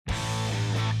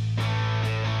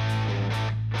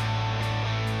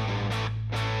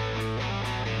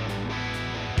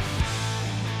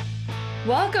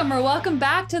Welcome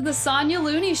back to the Sonia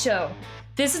Looney Show.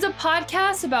 This is a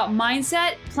podcast about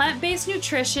mindset, plant-based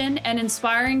nutrition, and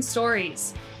inspiring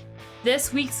stories.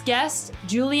 This week's guest,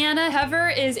 Julieanna Hever,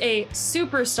 is a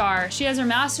superstar. She has her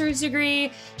master's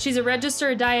degree, she's a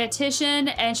registered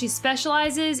dietitian, and she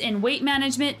specializes in weight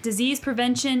management, disease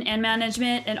prevention and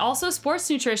management, and also sports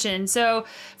nutrition. So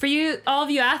for you, all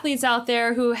of you athletes out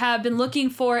there who have been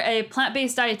looking for a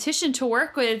plant-based dietitian to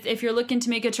work with, if you're looking to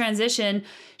make a transition,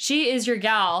 she is your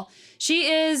gal. She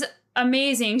is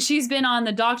amazing. She's been on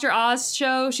the Dr. Oz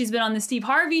show. She's been on the Steve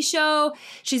Harvey show.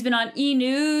 She's been on E!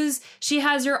 News. She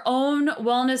has her own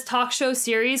wellness talk show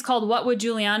series called What Would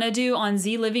Julieanna Do on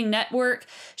Z Living Network.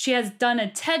 She has done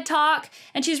a TED Talk,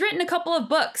 and she's written a couple of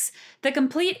books. The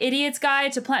Complete Idiot's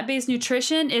Guide to Plant-Based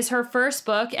Nutrition is her first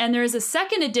book, and there's a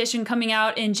second edition coming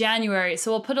out in January.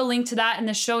 So we'll put a link to that in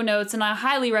the show notes, and I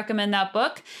highly recommend that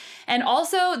book. And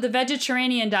also The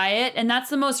Vegetarian Diet, and that's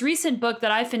the most recent book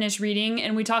that I finished reading,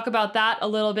 and we talk about that a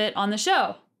little bit on the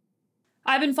show.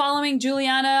 I've been following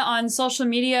Julieanna on social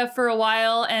media for a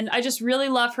while, and I just really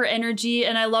love her energy,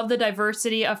 and I love the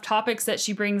diversity of topics that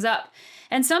she brings up.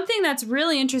 And something that's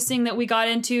really interesting that we got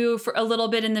into for a little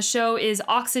bit in the show is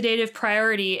oxidative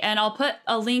priority. And I'll put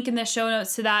a link in the show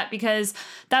notes to that because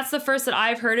that's the first that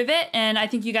I've heard of it, and I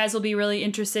think you guys will be really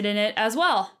interested in it as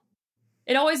well.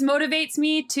 It always motivates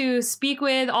me to speak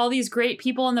with all these great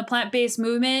people in the plant-based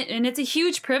movement, and it's a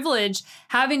huge privilege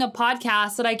having a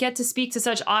podcast that I get to speak to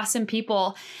such awesome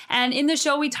people. And in the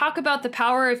show, we talk about the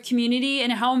power of community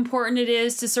and how important it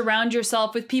is to surround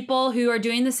yourself with people who are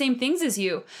doing the same things as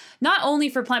you, not only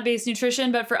for plant-based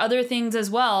nutrition, but for other things as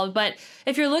well. But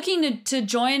if you're looking to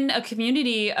join a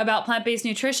community about plant-based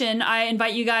nutrition, I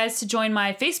invite you guys to join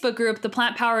my Facebook group, the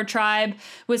Plant Powered Tribe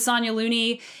with Sonia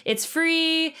Looney. It's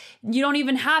free. You don't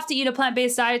even have to eat a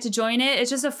plant-based diet to join it. It's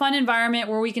just a fun environment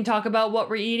where we can talk about what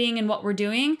we're eating and what we're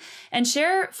doing and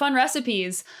share fun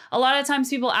recipes. A lot of times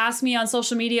people ask me on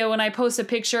social media when I post a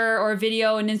picture or a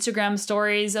video in Instagram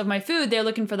stories of my food, they're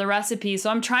looking for the recipe. So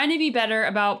I'm trying to be better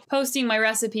about posting my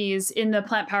recipes in the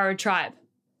Plant Powered Tribe.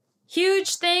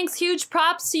 Huge thanks, huge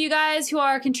props to you guys who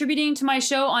are contributing to my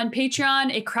show on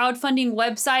Patreon, a crowdfunding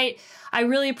website. I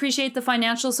really appreciate the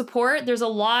financial support. There's a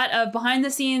lot of behind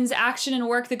the scenes action and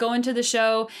work that go into the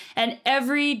show, and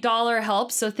every dollar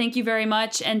helps. So thank you very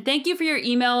much. And thank you for your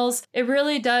emails. It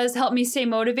really does help me stay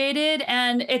motivated.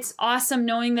 And it's awesome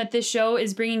knowing that this show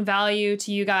is bringing value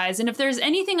to you guys. And if there's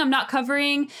anything I'm not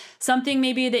covering, something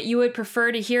maybe that you would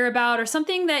prefer to hear about or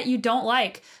something that you don't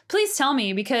like, please tell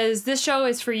me because this show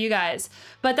is for you guys.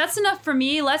 But that's enough for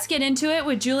me. Let's get into it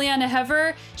with Julieanna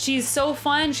Hever. She's so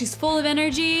fun. She's full of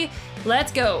energy.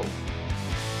 Let's go.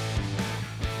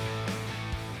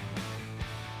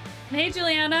 Hey,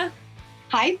 Julieanna.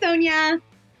 Hi, Sonia.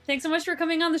 Thanks so much for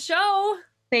coming on the show.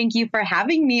 Thank you for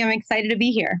having me. I'm excited to be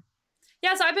here.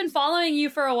 Yeah, so I've been following you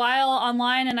for a while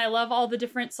online, and I love all the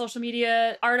different social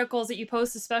media articles that you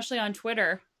post, especially on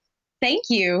Twitter. Thank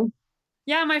you.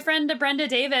 Yeah, my friend Brenda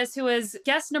Davis, who was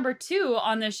guest number 2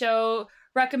 on the show,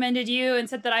 recommended you and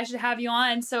said that I should have you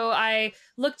on. So I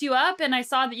looked you up and I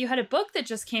saw that you had a book that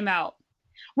just came out.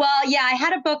 Well, yeah, I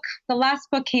had a book. The last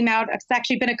book came out. It's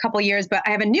actually been a couple years, but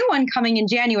I have a new one coming in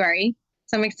January.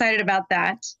 So I'm excited about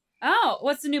that. Oh,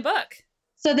 what's the new book?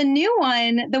 So the new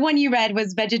one, the one you read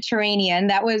was Vegetarian.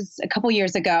 That was a couple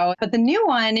years ago. But the new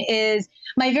one is,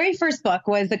 my very first book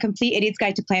was The Complete Idiot's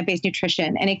Guide to Plant-Based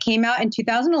Nutrition. And it came out in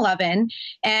 2011.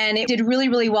 And it did really,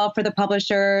 really well for the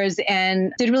publishers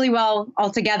and did really well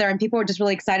altogether. And people were just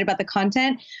really excited about the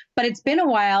content. But it's been a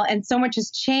while and so much has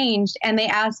changed. And they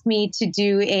asked me to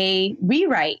do a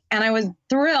rewrite. And I was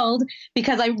thrilled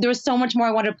because there was so much more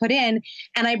I wanted to put in.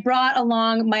 And I brought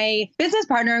along my business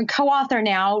partner and co-author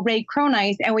now, Ray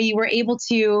Cronice, and we were able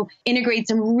to integrate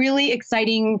some really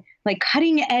exciting, like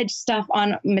cutting edge stuff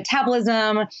on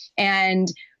metabolism and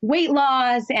weight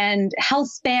loss and health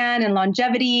span and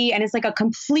longevity. And it's like a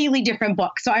completely different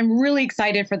book. So I'm really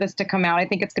excited for this to come out. I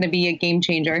think it's going to be a game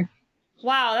changer.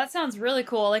 Wow, that sounds really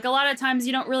cool. Like a lot of times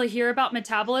you don't really hear about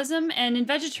metabolism. And in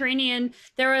Vegetarian,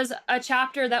 there was a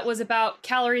chapter that was about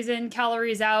calories in,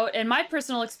 calories out. And my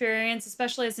personal experience,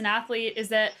 especially as an athlete, is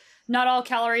that not all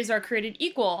calories are created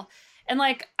equal. And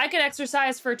like I could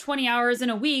exercise for 20 hours in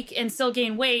a week and still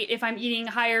gain weight if I'm eating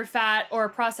higher fat or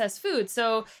processed food.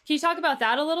 So can you talk about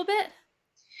that a little bit?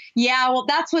 Yeah, well,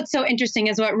 that's what's so interesting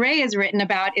is what Ray has written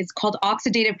about is called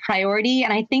oxidative priority.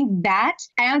 And I think that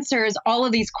answers all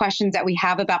of these questions that we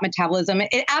have about metabolism.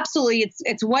 It absolutely,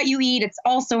 it's what you eat. It's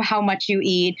also how much you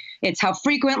eat. It's how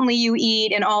frequently you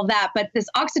eat and all that. But this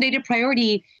oxidative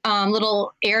priority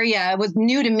little area was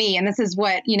new to me. And this is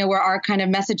what, where our kind of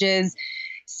message is.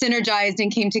 synergized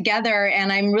and came together.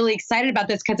 And I'm really excited about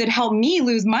this because it helped me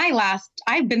lose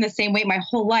I've been the same weight my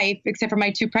whole life, except for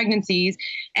my 2 pregnancies.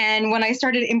 And when I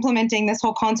started implementing this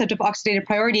whole concept of oxidative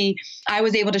priority, I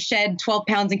was able to shed 12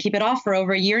 pounds and keep it off for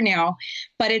over a year now.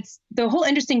 But the whole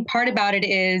interesting part about it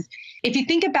is, if you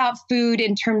think about food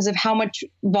in terms of how much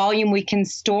volume we can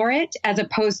store it, as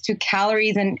opposed to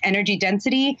calories and energy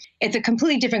density, it's a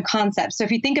completely different concept. So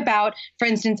if you think about, for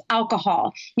instance,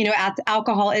 alcohol,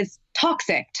 alcohol is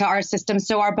toxic to our system.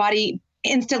 So our body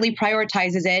instantly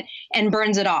prioritizes it and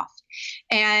burns it off.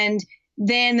 And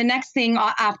then the next thing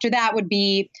after that would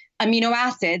be amino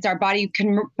acids. Our body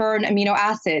can burn amino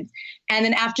acids. And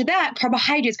then after that,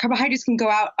 carbohydrates. Carbohydrates can go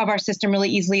out of our system really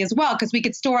easily as well, because we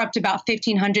could store up to about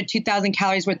 1,500, 2,000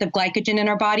 calories worth of glycogen in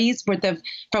our bodies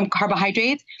from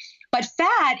carbohydrates. But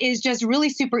fat is just really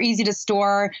super easy to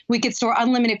store. We could store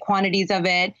unlimited quantities of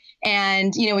it.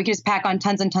 And, we could just pack on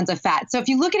tons and tons of fat. So if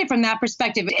you look at it from that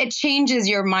perspective, it changes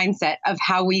your mindset of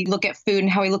how we look at food and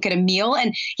how we look at a meal.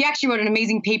 And he actually wrote an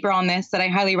amazing paper on this that I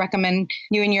highly recommend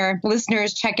you and your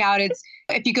listeners check out.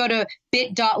 If you go to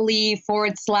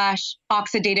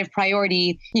bit.ly/oxidative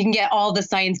priority, you can get all the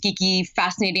science geeky,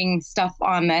 fascinating stuff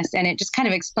on this. And it just kind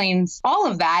of explains all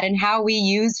of that and how we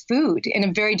use food in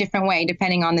a very different way,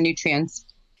 depending on the nutrients.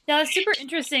 Yeah, that's super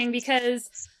interesting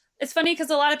because it's funny because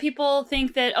a lot of people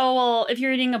think that, oh, well, if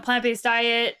you're eating a plant-based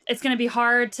diet, it's going to be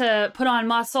hard to put on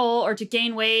muscle or to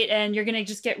gain weight, and you're going to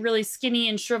just get really skinny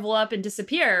and shrivel up and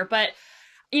disappear. But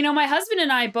my husband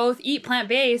and I both eat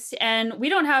plant-based, and we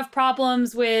don't have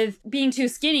problems with being too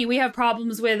skinny. We have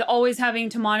problems with always having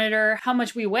to monitor how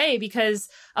much we weigh because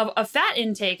of fat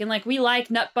intake. And we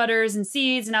like nut butters and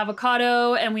seeds and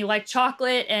avocado, and we like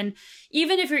chocolate. And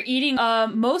even if you're eating a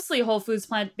mostly whole foods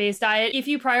plant-based diet, if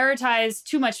you prioritize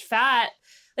too much fat,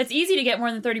 it's easy to get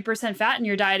more than 30% fat in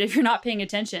your diet if you're not paying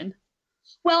attention.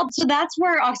 Well, so that's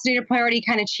where oxidative priority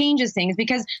kind of changes things,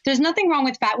 because there's nothing wrong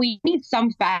with fat. We need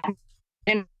some fat.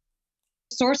 And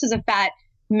sources of fat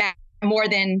matter more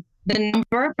than the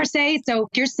number per se. So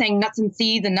you're saying nuts and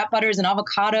seeds and nut butters and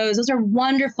avocados, those are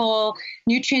wonderful,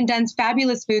 nutrient dense,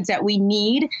 fabulous foods that we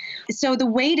need. So the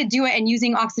way to do it and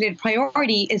using oxidative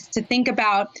priority is to think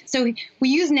about, so we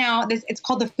use now this, it's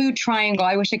called the food triangle.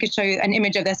 I wish I could show you an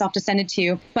image of this. I'll have to send it to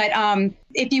you. But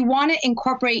if you want to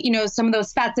incorporate, some of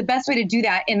those fats, the best way to do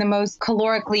that in the most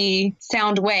calorically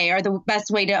sound way, or the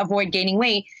best way to avoid gaining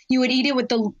weight, you would eat it with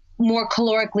the more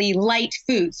calorically light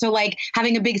food. So like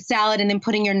having a big salad and then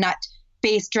putting your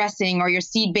nut-based dressing or your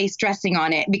seed-based dressing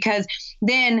on it, because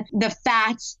then the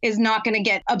fat is not going to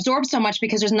get absorbed so much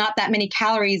because there's not that many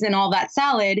calories in all that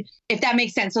salad, if that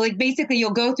makes sense. So basically you'll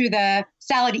go through the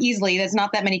salad easily. There's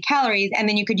not that many calories. And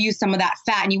then you could use some of that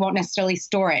fat and you won't necessarily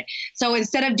store it. So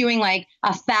instead of doing like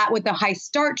a fat with a high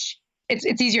starch,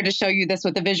 it's easier to show you this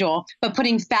with the visual, but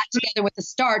putting fat together with the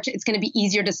starch, it's going to be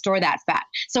easier to store that fat.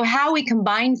 So how we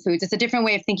combine foods, it's a different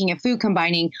way of thinking of food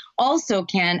combining, also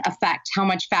can affect how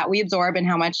much fat we absorb and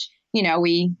how much,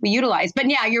 we utilize. But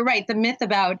yeah, you're right. The myth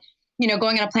about,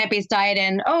 going on a plant-based diet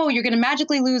and, you're going to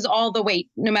magically lose all the weight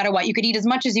no matter what. You could eat as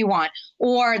much as you want,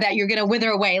 or that you're going to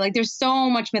wither away. Like there's so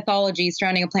much mythology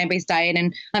surrounding a plant-based diet.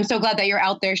 And I'm so glad that you're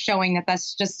out there showing that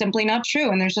that's just simply not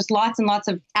true. And there's just lots and lots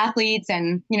of athletes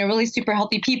and, really super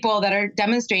healthy people that are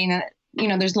demonstrating that,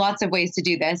 there's lots of ways to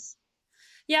do this.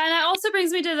 Yeah, and it also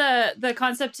brings me to the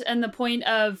concept and the point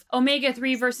of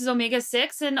omega-3 versus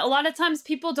omega-6. And a lot of times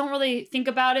people don't really think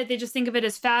about it. They just think of it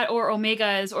as fat or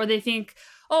omegas, or they think,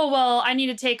 oh, well, I need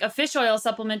to take a fish oil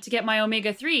supplement to get my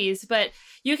omega-3s. But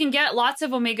you can get lots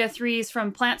of omega-3s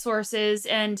from plant sources.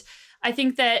 And I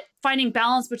think that finding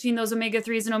balance between those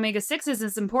omega-3s and omega-6s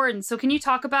is important. So can you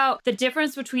talk about the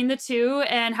difference between the two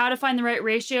and how to find the right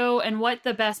ratio and what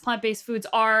the best plant-based foods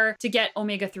are to get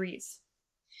omega-3s?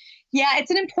 Yeah,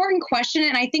 it's an important question.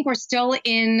 And I think we're still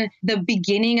in the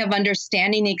beginning of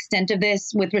understanding the extent of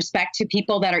this with respect to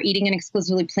people that are eating an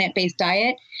exclusively plant-based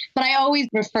diet. But I always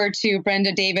refer to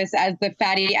Brenda Davis as the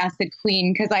fatty acid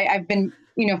queen, because I've been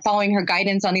following her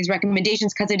guidance on these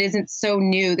recommendations because it isn't so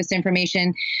new, this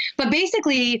information. But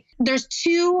basically, there's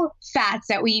 2 fats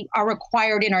that we are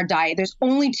required in our diet. There's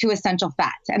only 2 essential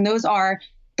fats, and those are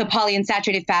the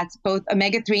polyunsaturated fats, both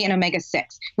omega-3 and omega-6.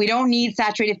 We don't need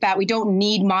saturated fat. We don't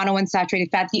need monounsaturated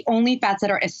fats. The only fats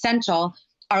that are essential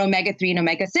are omega-3 and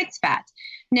omega-6 fats.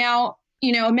 Now,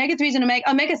 omega-3s and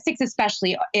omega-6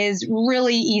 especially is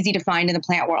really easy to find in the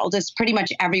plant world. It's pretty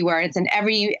much everywhere. It's in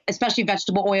especially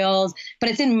vegetable oils, but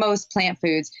it's in most plant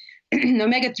foods.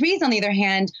 Omega-3s, on the other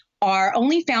hand, are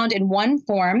only found in one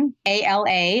form,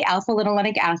 ALA,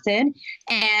 alpha-linolenic acid.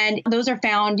 And those are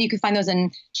found, you can find those in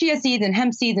chia seeds and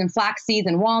hemp seeds and flax seeds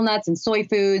and walnuts and soy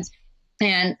foods.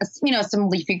 and, some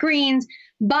leafy greens.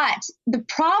 But the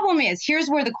problem is, here's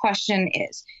where the question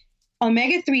is.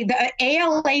 Omega-3, the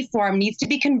ALA form needs to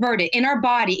be converted in our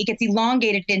body. It gets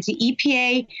elongated into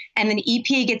EPA, and then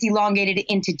EPA gets elongated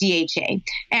into DHA.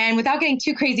 And without getting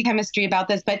too crazy chemistry about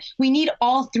this, but we need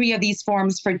all three of these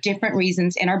forms for different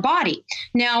reasons in our body.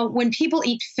 Now, when people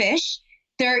eat fish,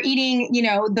 they're eating,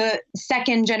 the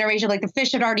second generation, like the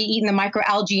fish had already eaten the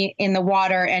microalgae in the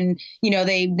water, and,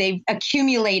 they've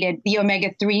accumulated the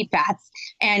omega-3 fats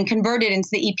and converted into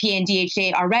the EPA and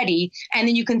DHA already. And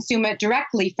then you consume it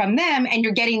directly from them, and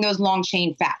you're getting those long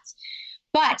chain fats.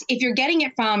 But if you're getting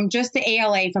it from just the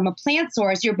ALA from a plant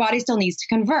source, your body still needs to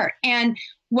convert. And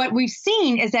what we've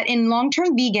seen is that in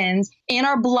long-term vegans, in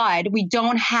our blood, we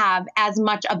don't have as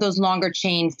much of those longer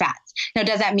chain fats. Now,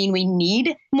 does that mean we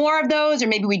need more of those, or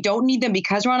maybe we don't need them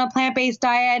because we're on a plant-based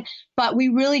diet? But we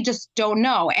really just don't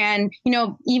know. And,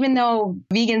 even though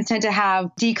vegans tend to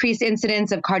have decreased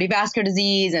incidence of cardiovascular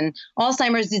disease and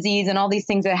Alzheimer's disease and all these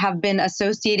things that have been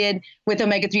associated with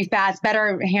omega-3 fats,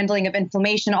 better handling of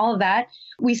inflammation, all of that,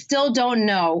 we still don't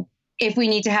know if we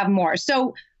need to have more.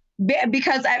 So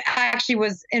because I actually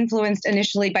was influenced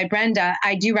initially by Brenda,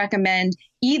 I do recommend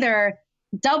either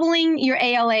doubling your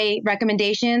ALA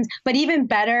recommendations, but even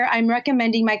better, I'm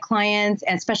recommending my clients,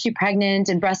 and especially pregnant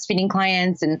and breastfeeding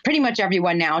clients, and pretty much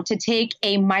everyone now, to take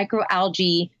a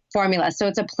microalgae formula. So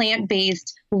it's a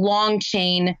plant-based long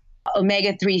chain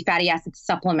omega-3 fatty acid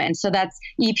supplement. So that's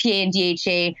EPA and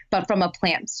DHA, but from a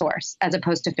plant source as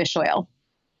opposed to fish oil.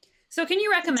 So can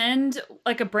you recommend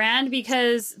like a brand?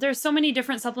 Because there's so many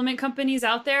different supplement companies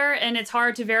out there, and it's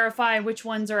hard to verify which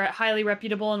ones are highly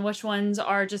reputable and which ones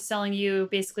are just selling you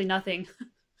basically nothing.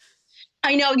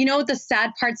 I know. You know what the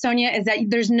sad part, Sonia, is that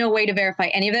there's no way to verify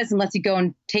any of this unless you go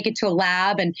and take it to a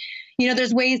lab. And,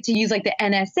 there's ways to use like the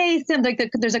NSA symbol.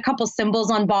 There's a couple symbols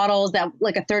on bottles that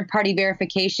like a third party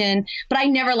verification. But I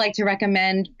never like to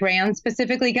recommend brands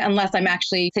specifically unless I'm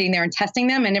actually sitting there and testing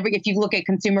them. And if you look at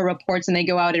Consumer Reports and they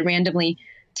go out and randomly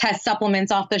test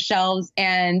supplements off the shelves,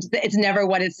 and it's never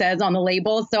what it says on the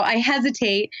label. So I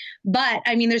hesitate. But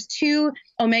I mean, there's 2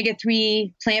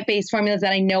 omega-3 plant-based formulas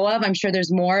that I know of. I'm sure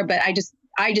there's more, but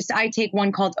I take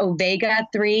one called Ovega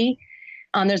 3.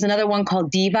 There's another one called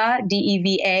Diva,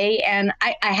 DEVA, and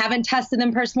I haven't tested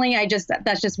them personally.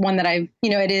 That's just one that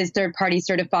it is third party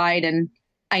certified, and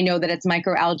I know that it's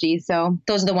microalgae. So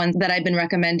those are the ones that I've been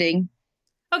recommending.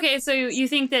 Okay, so you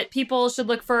think that people should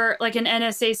look for like an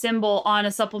NSA symbol on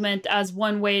a supplement as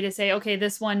one way to say, okay,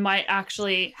 this one might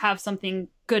actually have something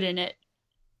good in it.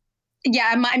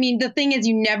 Yeah, I mean, the thing is,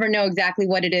 you never know exactly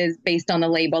what it is based on the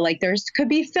label. Like could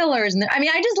be fillers. And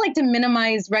I just like to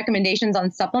minimize recommendations on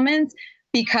supplements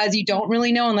because you don't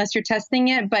really know unless you're testing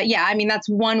it. But yeah, I mean, that's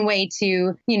one way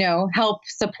to, help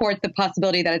support the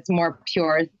possibility that it's more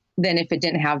pure than if it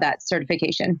didn't have that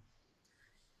certification.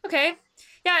 Okay.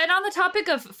 Yeah, and on the topic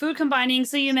of food combining,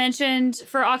 so you mentioned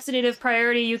for oxidative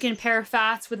priority, you can pair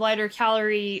fats with lighter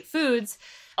calorie foods.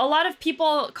 A lot of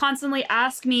people constantly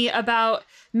ask me about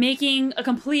making a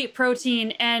complete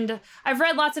protein, and I've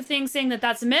read lots of things saying that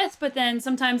that's a myth, but then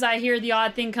sometimes I hear the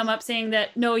odd thing come up saying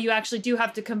that, no, you actually do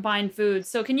have to combine foods.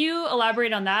 So can you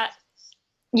elaborate on that?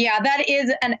 Yeah, that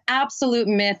is an absolute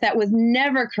myth that was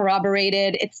never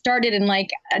corroborated. It started in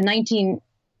like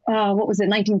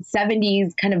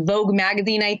 1970s kind of Vogue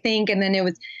magazine, I think. And then it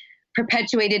was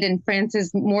perpetuated in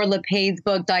Frances Moore Lepay's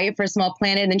book, Diet for a Small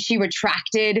Planet. And then she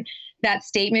retracted that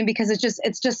statement because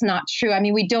it's just not true. I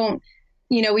mean, we don't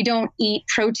eat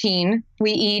protein,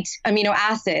 we eat amino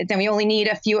acids, and we only need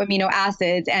a few amino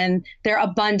acids, and they're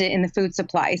abundant in the food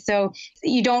supply. So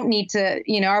you don't need to,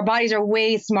 our bodies are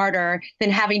way smarter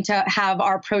than having to have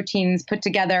our proteins put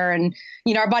together. And,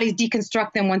 our bodies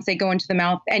deconstruct them once they go into the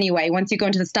mouth anyway. Once you go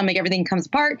into the stomach, everything comes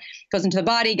apart, goes into the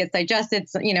body, gets digested,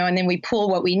 and then we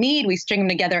pull what we need, we string them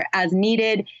together as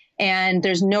needed. And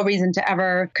there's no reason to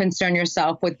ever concern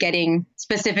yourself with getting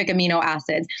specific amino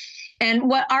acids. And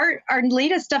what our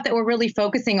latest stuff that we're really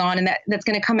focusing on, and that's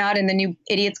going to come out in the new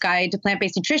Idiot's Guide to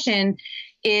Plant-Based Nutrition,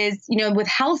 is, with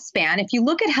health span. If you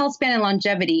look at health span and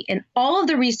longevity and all of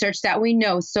the research that we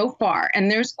know so far,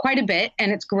 and there's quite a bit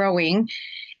and it's growing,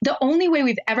 the only way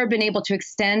we've ever been able to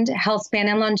extend health span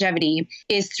and longevity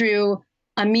is through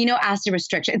amino acid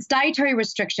restriction. It's dietary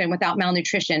restriction without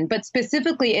malnutrition, but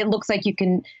specifically it looks like you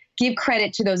can give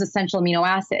credit to those essential amino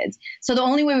acids. So the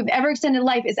only way we've ever extended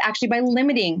life is actually by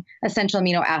limiting essential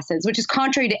amino acids, which is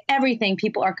contrary to everything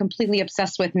people are completely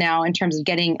obsessed with now in terms of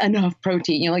getting enough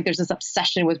protein. Like there's this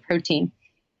obsession with protein.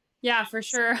 Yeah, for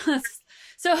sure.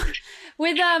 So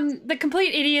with the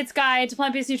Complete Idiot's Guide to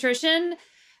Plant-Based Nutrition,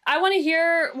 I want to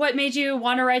hear what made you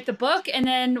want to write the book, and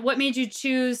then what made you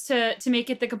choose to make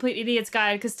it the Complete Idiot's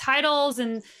Guide, because titles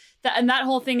and that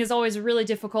whole thing is always really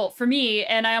difficult for me,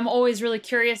 and I am always really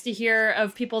curious to hear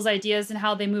of people's ideas and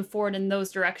how they move forward in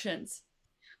those directions.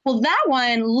 Well, that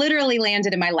one literally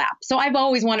landed in my lap. So I've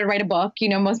always wanted to write a book.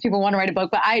 Most people want to write a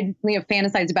book, but I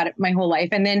fantasized about it my whole life.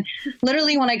 And then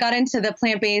literally when I got into the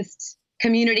plant-based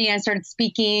community and started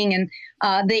speaking, and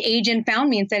the agent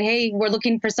found me and said, hey, we're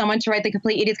looking for someone to write the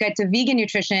Complete Idiot's Guide to Vegan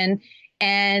Nutrition.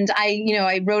 And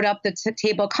I wrote up the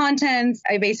table of contents.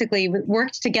 I basically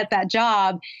worked to get that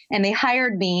job, and they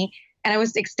hired me. And I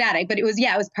was ecstatic, but it was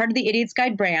part of the Idiot's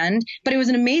Guide brand, but it was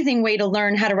an amazing way to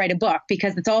learn how to write a book,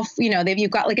 because it's all,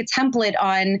 you've got like a template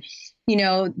on,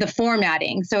 the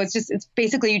formatting. So it's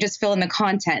basically, you just fill in the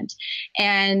content.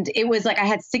 And it was like, I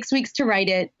had 6 weeks to write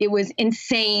it. It was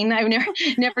insane. I've never,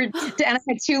 and I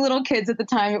had 2 little kids at the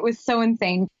time. It was so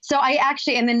insane. So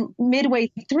and then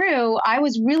midway through, I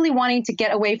was really wanting to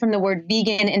get away from the word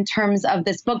vegan in terms of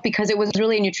this book, because it was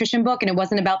really a nutrition book and it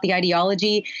wasn't about the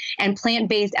ideology, and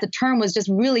plant-based, the term was just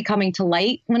really coming to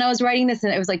light when I was writing this.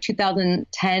 And it was like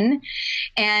 2010.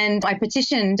 And I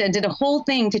petitioned and did a whole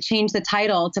thing to change the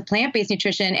title to plant-based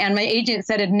nutrition. And my agent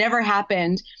said it never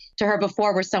happened to her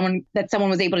before where someone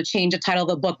was able to change the title of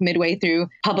the book midway through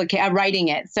writing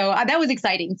it. So that was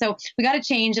exciting. So we got to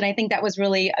change. And I think that was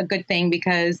really a good thing,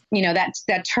 because,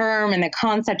 that term and the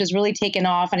concept is really taken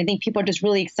off. And I think people are just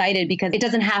really excited, because it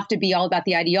doesn't have to be all about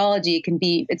the ideology.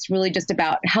 It's really just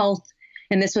about health.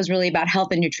 And this was really about health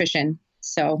and nutrition.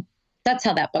 So that's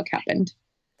how that book happened.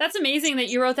 That's amazing that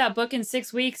you wrote that book in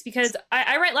 6 weeks, because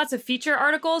I write lots of feature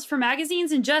articles for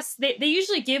magazines, and they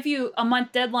usually give you a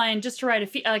month deadline just to write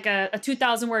a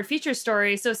 2,000 word feature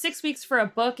story. So 6 weeks for a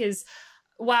book is,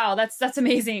 wow, that's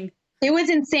amazing. It was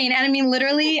insane. And I mean,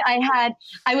 literally I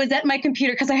was at my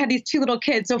computer because I had these 2 little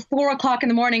kids. So 4:00 in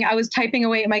the morning, I was typing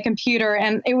away at my computer,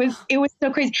 and it was so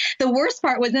crazy. The worst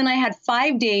part was then I had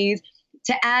 5 days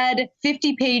to add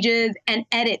 50 pages and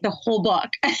edit the whole book.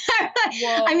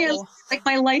 I mean, like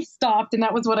my life stopped, and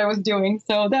that was what I was doing.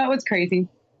 So that was crazy.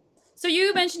 So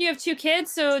you mentioned you have 2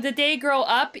 kids. So did they grow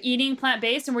up eating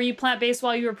plant-based, and were you plant-based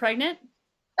while you were pregnant?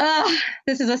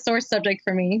 This is a sore subject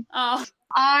for me. Oh.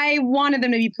 I wanted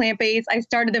them to be plant-based. I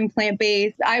started them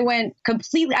plant-based. I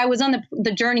was on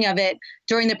the journey of it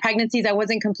during the pregnancies. I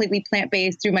wasn't completely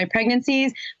plant-based through my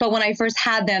pregnancies, but when I first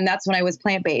had them, that's when I was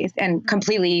plant-based and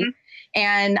completely.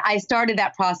 And I started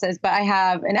that process, but I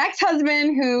have an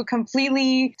ex-husband who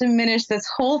completely diminished this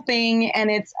whole thing. And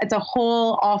it's a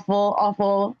whole awful,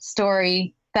 awful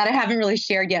story that I haven't really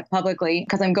shared yet publicly,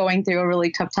 because I'm going through a really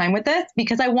tough time with this,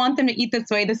 because I want them to eat this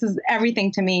way. This is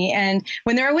everything to me. And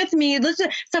when they're with me,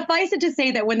 suffice it to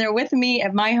say that when they're with me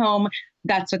at my home,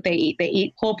 that's what they eat. They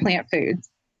eat whole plant foods.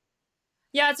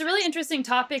 Yeah, it's a really interesting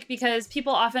topic, because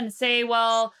people often say,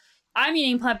 well, I'm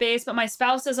eating plant-based, but my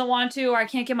spouse doesn't want to, or I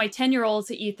can't get my 10-year-old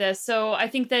to eat this. So I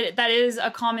think that is a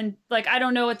common, I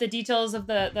don't know what the details of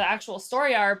the actual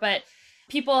story are, but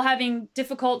people having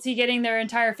difficulty getting their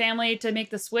entire family to make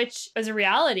the switch is a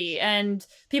reality. And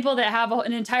people that have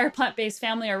an entire plant-based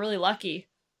family are really lucky.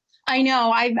 I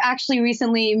know. I've actually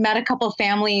recently met a couple of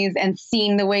families and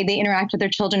seen the way they interact with their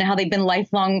children and how they've been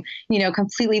lifelong,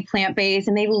 completely plant-based,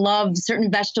 and they love certain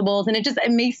vegetables. And it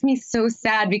makes me so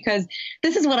sad, because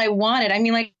this is what I wanted. I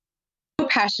mean, I'm so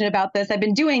passionate about this. I've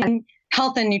been doing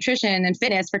health and nutrition and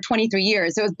fitness for 23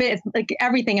 years. So it's like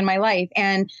everything in my life,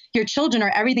 and your children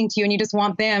are everything to you, and you just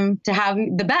want them to have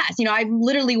the best. I'm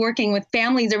literally working with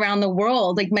families around the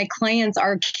world. Like, my clients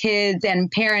are kids and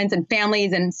parents and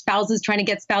families and spouses trying to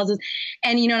get spouses.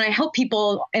 And, and I help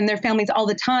people and their families all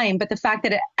the time. But the fact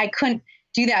that I couldn't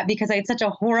do that because I had such a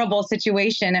horrible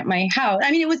situation at my house.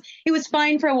 I mean, it was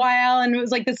fine for a while, and it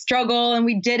was like the struggle, and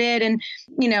we did it. And,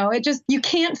 you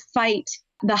can't fight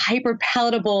the hyper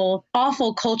palatable,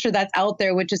 awful culture that's out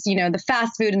there, which is, the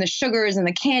fast food and the sugars and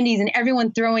the candies and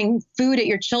everyone throwing food at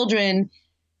your children.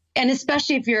 And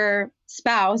especially if your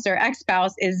spouse or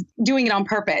ex-spouse is doing it on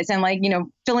purpose and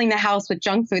filling the house with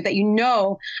junk food that,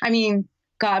 I mean,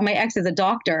 God, my ex is a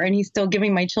doctor, and he's still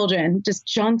giving my children just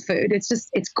junk food. It's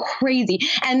crazy.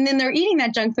 And then they're eating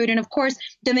that junk food. And of course,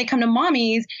 then they come to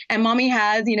mommy's, and mommy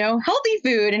has, healthy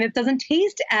food, and it doesn't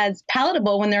taste as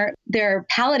palatable when their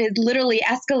palate is literally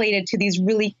escalated to these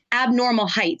really abnormal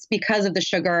heights because of the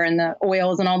sugar and the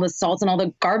oils and all the salts and all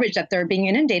the garbage that they're being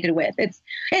inundated with.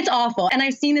 It's awful. And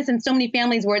I've seen this in so many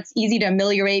families where it's easy to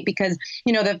ameliorate, because,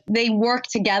 they work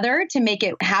together to make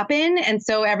it happen. And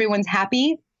so everyone's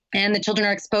happy. And the children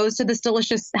are exposed to this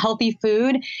delicious, healthy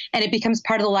food, and it becomes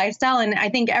part of the lifestyle. And I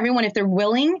think everyone, if they're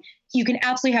willing, you can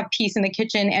absolutely have peace in the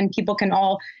kitchen, and people can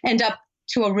all end up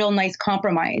to a real nice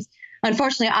compromise.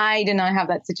 Unfortunately, I did not have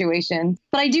that situation,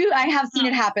 but I have seen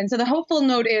it happen. So the hopeful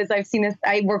note is I've seen this.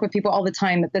 I work with people all the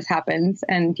time that this happens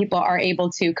and people are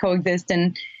able to coexist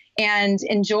and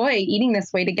enjoy eating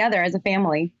this way together as a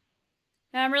family.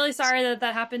 And I'm really sorry that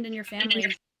happened in your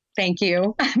family. Thank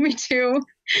you. Me too.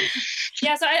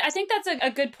 Yeah. So I think that's a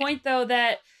good point though,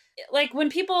 that like when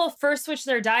people first switch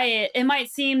their diet, it might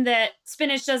seem that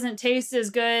spinach doesn't taste as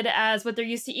good as what they're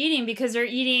used to eating because they're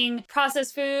eating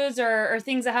processed foods or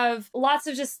things that have lots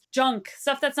of just junk,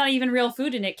 stuff that's not even real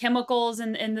food in it, chemicals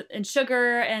and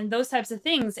sugar and those types of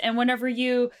things. And whenever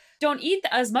you don't eat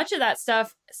as much of that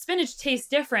stuff, spinach tastes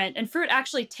different and fruit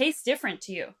actually tastes different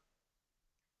to you.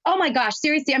 Oh my gosh,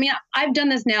 seriously. I mean, I've done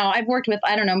this now. I've worked with,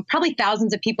 I don't know, probably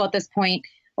thousands of people at this point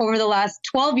over the last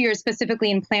 12 years, specifically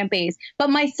in plant-based, but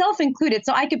myself included.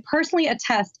 So I could personally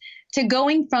attest to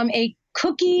going from a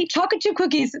chocolate chip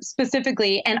cookies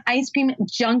specifically, and ice cream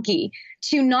junkie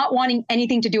to not wanting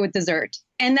anything to do with dessert.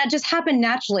 And that just happened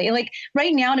naturally. Like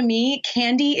right now to me,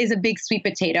 candy is a big sweet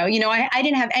potato. I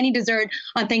didn't have any dessert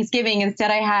on Thanksgiving.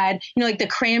 Instead, I had, like the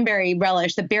cranberry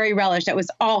relish, the berry relish that was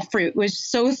all fruit. It was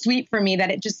so sweet for me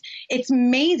that it's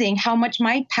amazing how much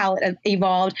my palate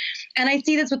evolved. And I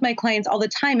see this with my clients all the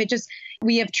time.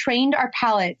 We have trained our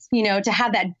palates, to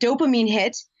have that dopamine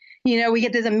hit. We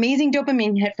get this amazing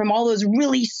dopamine hit from all those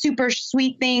really super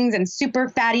sweet things and super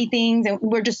fatty things. And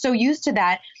we're just so used to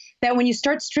that when you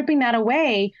start stripping that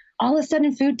away, all of a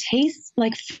sudden food tastes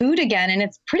like food again. And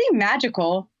it's pretty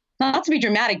magical. Not to be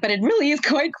dramatic, but it really is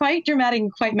quite dramatic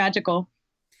and quite magical.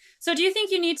 So do you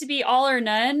think you need to be all or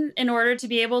none in order to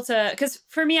be able to, because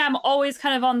for me, I'm always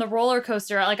kind of on the roller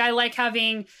coaster. Like I like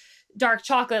having dark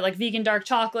chocolate, like vegan dark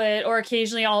chocolate, or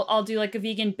occasionally I'll do like a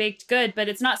vegan baked good, but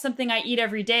it's not something I eat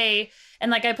every day.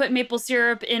 And like I put maple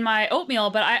syrup in my oatmeal,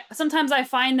 but sometimes I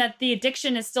find that the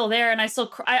addiction is still there and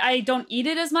I don't eat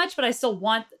it as much, but I still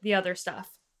want the other stuff.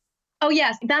 Oh,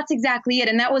 yes, that's exactly it.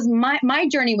 And that was my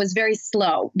journey was very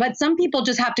slow, but some people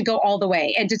just have to go all the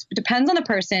way. It just depends on the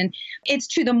person. It's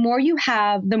true. The more you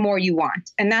have, the more you want.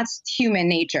 And that's human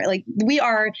nature. Like we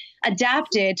are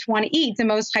adapted to want to eat the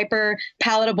most hyper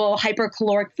palatable,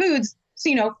 hypercaloric foods,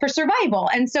 for survival.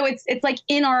 And so it's like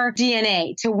in our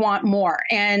DNA to want more.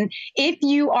 And if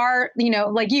you are,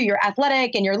 like you're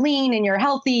athletic and you're lean and you're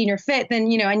healthy and you're fit,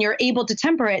 then, and you're able to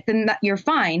temper it, then you're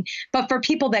fine. But for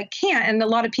people that can't, and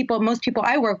most people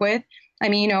I work with, I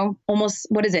mean, almost,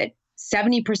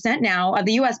 70% now of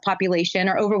the US population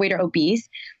are overweight or obese.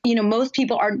 Most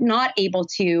people are not able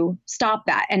to stop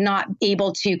that and not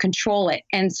able to control it.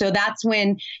 And so that's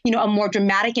when, a more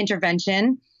dramatic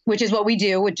intervention, which is what we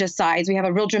do with Just Size. We have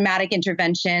a real dramatic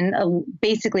intervention,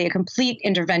 basically a complete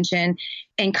intervention,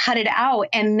 and cut it out.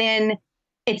 And then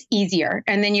it's easier.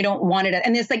 And then you don't want it.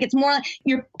 And it's more,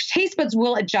 your taste buds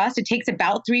will adjust. It takes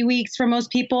about 3 weeks for most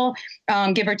people,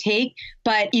 give or take.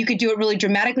 But you could do it really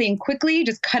dramatically and quickly.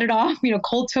 Just cut it off,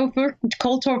 cold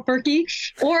turkey,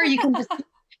 or you can just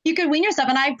you could wean yourself.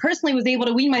 And I personally was able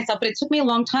to wean myself, but it took me a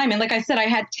long time. And like I said, I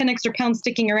had 10 extra pounds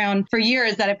sticking around for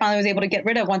years that I finally was able to get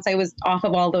rid of once I was off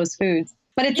of all those foods.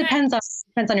 But it depends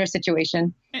on your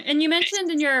situation. And you mentioned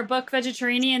in your book,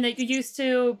 Vegetarian, that you used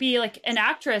to be like an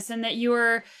actress and that you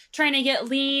were trying to get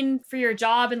lean for your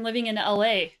job and living in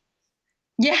LA.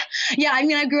 Yeah. I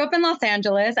mean, I grew up in Los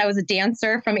Angeles. I was a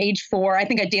dancer from age 4. I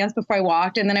think I danced before I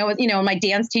walked. And then I was, my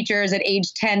dance teachers at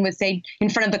age 10 would say in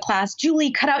front of the class,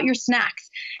 Julie, cut out your snacks.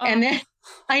 Oh. And then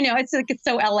I know it's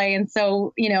so LA and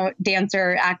so,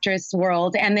 dancer actress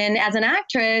world. And then as an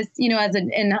actress,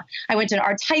 I went to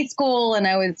arts high school and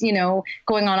I was,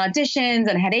 going on auditions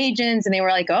and had agents and they were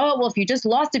like, oh, well, if you just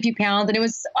lost a few pounds, and it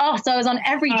was, so I was on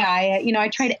every diet, I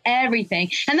tried everything.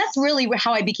 And that's really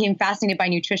how I became fascinated by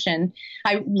nutrition.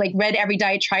 I read every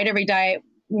diet, tried every diet,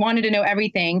 wanted to know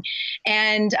everything.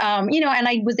 And, and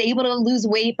I was able to lose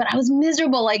weight, but I was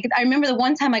miserable. Like, I remember the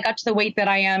one time I got to the weight that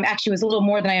I am, actually was a little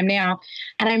more than I am now.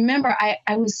 And I remember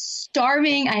I was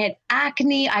starving. I had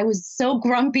acne. I was so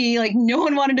grumpy. Like no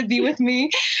one wanted to be with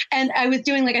me. And I was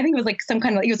doing I think it was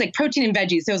it was like protein and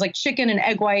veggies. So it was like chicken and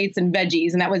egg whites and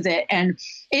veggies. And that was it. And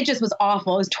it just was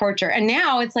awful. It was torture. And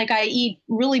now it's like I eat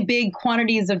really big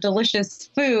quantities of delicious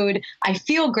food. I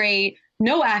feel great.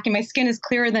 No acne. My skin is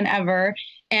clearer than ever.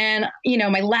 And,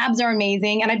 my labs are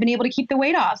amazing and I've been able to keep the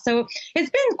weight off. So it's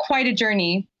been quite a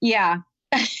journey. Yeah.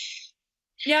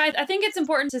 Yeah, I think it's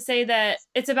important to say that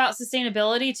it's about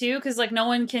sustainability too, because no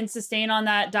one can sustain on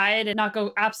that diet and not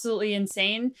go absolutely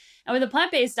insane. And with a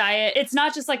plant-based diet, it's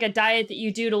not just like a diet that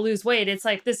you do to lose weight. It's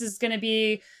like, this is going to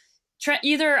be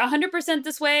either 100%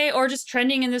 this way or just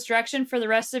trending in this direction for the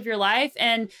rest of your life.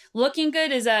 And looking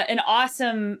good is an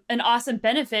awesome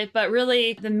benefit, but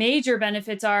really the major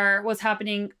benefits are what's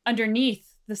happening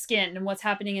underneath the skin and what's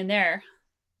happening in there.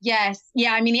 Yes.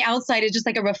 Yeah. I mean, the outside is just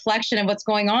like a reflection of what's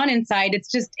going on inside.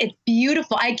 It's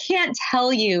beautiful. I can't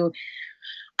tell you.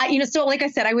 So like I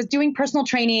said, I was doing personal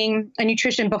training and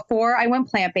nutrition before I went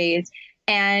plant-based,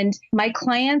 and my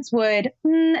clients would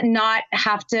not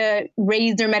have to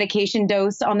raise their medication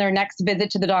dose on their next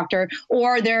visit to the doctor,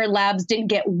 or their labs didn't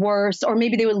get worse, or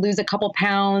maybe they would lose a couple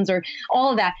pounds or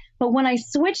all of that. But when I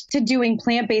switched to doing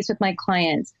plant-based with my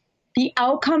clients, the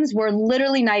outcomes were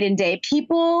literally night and day.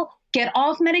 People get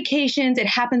off medications. It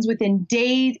happens within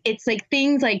days. It's like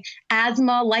things like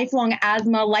asthma, lifelong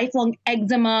eczema, lifelong,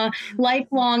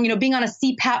 being on a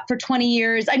CPAP for 20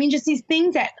 years. I mean, just these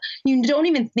things that you don't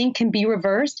even think can be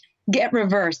reversed, get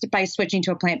reversed by switching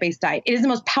to a plant-based diet. It is the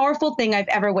most powerful thing I've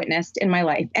ever witnessed in my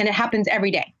life. And it happens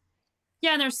every day.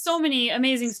 Yeah, and there's so many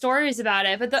amazing stories about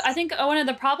it. But I think one of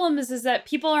the problems is that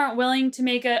people aren't willing to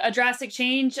make a drastic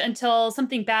change until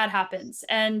something bad happens.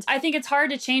 And I think it's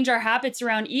hard to change our habits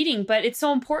around eating, but it's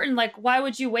so important. Like, why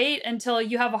would you wait until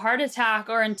you have a heart attack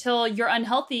or until you're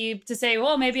unhealthy to say,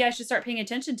 well, maybe I should start paying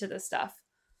attention to this stuff?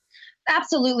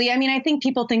 Absolutely. I mean, I think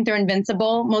people think they're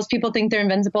invincible. Most people think they're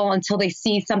invincible until they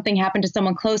see something happen to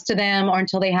someone close to them, or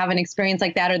until they have an experience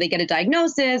like that, or they get a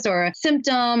diagnosis or a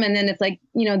symptom. And then it's like,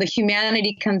 the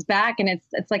humanity comes back, and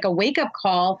it's like a wake up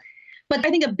call. But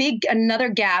I think another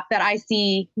gap that I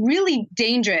see really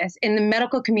dangerous in the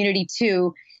medical community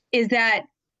too, is that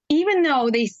even though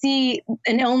they see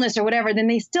an illness or whatever, then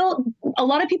a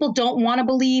lot of people don't want to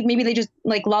believe, maybe they just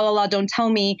like, don't tell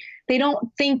me. They don't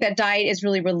think that diet is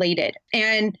really related.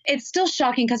 And it's still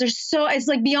shocking because it's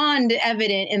like beyond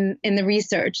evident in the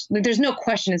research. There's no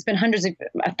question. It's been hundreds of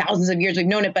thousands of years we've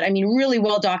known it, but I mean, really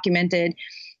well documented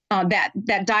that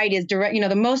diet is direct,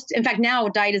 in fact, now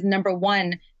diet is number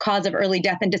one cause of early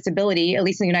death and disability, at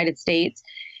least in the United States.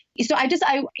 So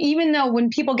even though when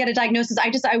people get a diagnosis,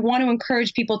 I want to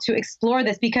encourage people to explore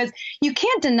this, because you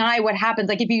can't deny what happens.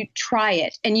 Like if you try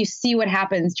it and you see what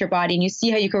happens to your body and you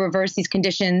see how you can reverse these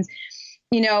conditions,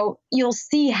 you'll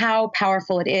see how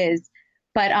powerful it is.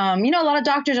 But, a lot of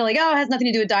doctors are like, oh, it has nothing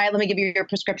to do with diet. Let me give you your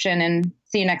prescription and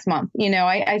see you next month.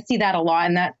 I see that a lot.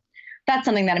 And that's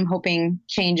something that I'm hoping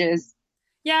changes.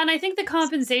 Yeah, and I think the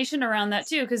compensation around that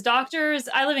too, because doctors,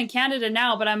 I live in Canada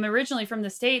now, but I'm originally from the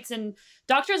States, and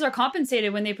doctors are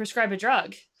compensated when they prescribe a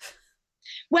drug.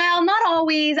 Well, not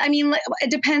always. I mean, it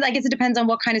depends. I guess it depends on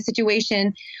what kind of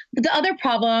situation. But the other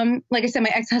problem, like I said, my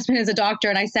ex-husband is a doctor,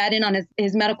 and I sat in on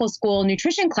his medical school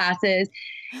nutrition classes,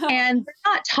 and they're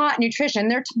not taught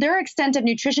nutrition. Their extent of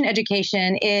nutrition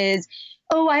education is,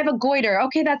 oh, I have a goiter.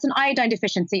 Okay, that's an iodine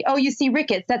deficiency. Oh, you see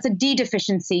rickets. That's a D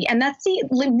deficiency. And that's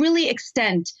the really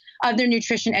extent of their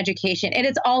nutrition education. And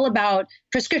it's all about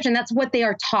prescription. That's what they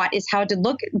are taught, is how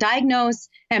to diagnose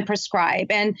and prescribe.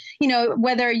 And,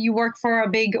 whether you work for a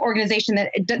big organization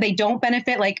that they don't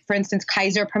benefit, like for instance,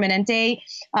 Kaiser Permanente,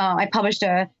 I published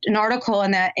an article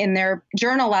in their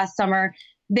journal last summer.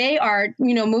 They are,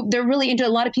 they're really into a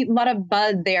lot of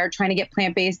buzz there trying to get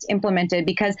plant-based implemented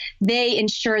because they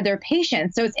insure their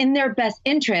patients. So it's in their best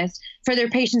interest for their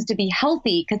patients to be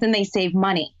healthy, because then they save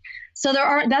money. So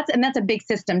that's a big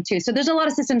system too. So there's a lot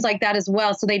of systems like that as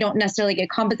well. So they don't necessarily get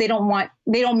compensated.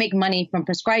 They don't make money from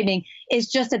prescribing.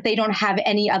 It's just that they don't have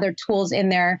any other tools in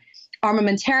their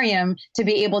armamentarium to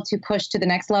be able to push to the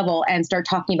next level and start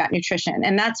talking about nutrition.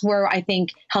 And that's where I think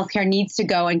healthcare needs to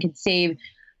go and can save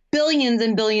billions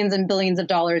and billions and billions of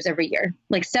dollars every year.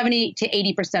 Like 70 to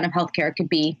 80% of healthcare could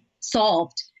be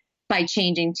solved by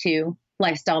changing to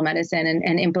lifestyle medicine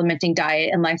and implementing diet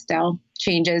and lifestyle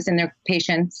changes in their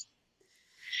patients.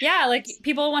 Yeah, like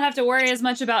people won't have to worry as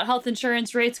much about health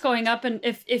insurance rates going up, and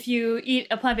if you eat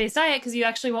a plant-based diet, because you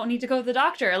actually won't need to go to the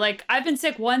doctor. Like I've been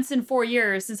sick once in 4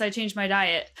 years since I changed my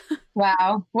diet.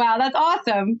 Wow, that's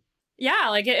awesome. Yeah,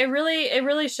 like it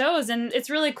really shows, and it's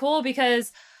really cool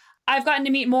because I've gotten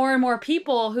to meet more and more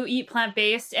people who eat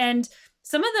plant-based, and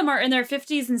some of them are in their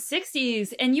 50s and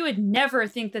 60s, and you would never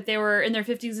think that they were in their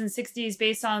 50s and 60s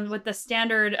based on what the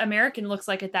standard American looks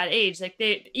like at that age. Like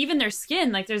even their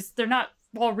skin, like they're not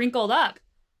all wrinkled up.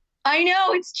 I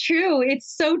know, it's true.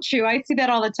 It's so true. I see that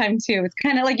all the time too. It's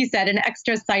kind of like you said, an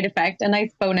extra side effect, a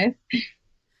nice bonus.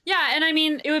 Yeah, and I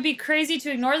mean, it would be crazy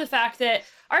to ignore the fact that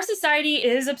our society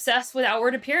is obsessed with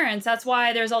outward appearance. That's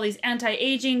why there's all these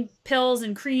anti-aging pills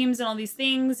and creams and all these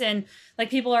things. And like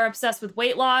people are obsessed with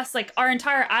weight loss. Like our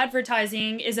entire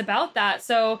advertising is about that.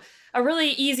 So a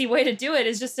really easy way to do it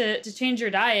is just to change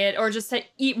your diet or just to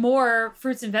eat more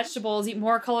fruits and vegetables, eat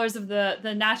more colors of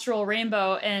the natural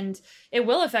rainbow. And it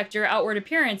will affect your outward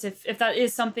appearance if that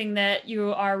is something that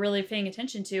you are really paying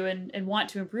attention to and want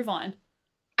to improve on.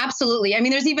 Absolutely. I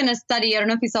mean, there's even a study, I don't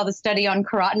know if you saw the study on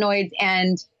carotenoids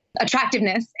and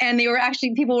attractiveness. And they were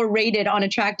actually, people were rated on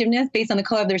attractiveness based on the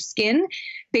color of their skin,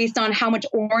 based on how much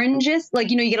oranges,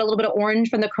 like, you know, you get a little bit of orange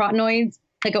from the carotenoids,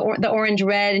 like the orange,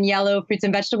 red, and yellow fruits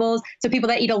and vegetables. So people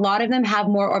that eat a lot of them have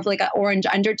more of like an orange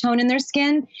undertone in their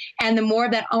skin. And the more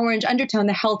of that orange undertone,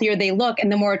 the healthier they look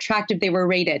and the more attractive they were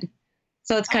rated.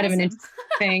 So it's kind of an interesting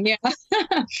thing. Yeah.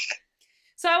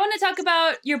 So I want to talk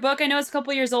about your book. I know it's a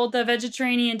couple years old, The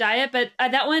Vegetarian Diet, but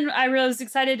that one I really was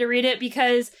excited to read it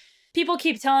because people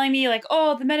keep telling me like,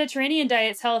 oh, the Mediterranean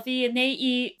diet's healthy and they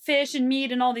eat fish and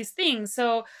meat and all these things.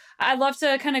 So I'd love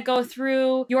to kind of go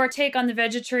through your take on the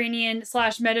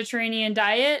Vegetarian/Mediterranean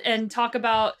diet and talk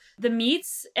about the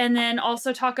meats and then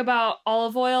also talk about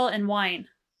olive oil and wine.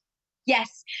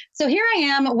 Yes. So here I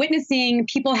am witnessing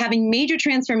people having major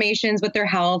transformations with their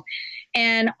health.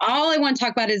 And all I want to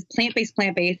talk about is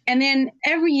plant-based. And then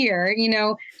every year, you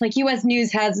know, like US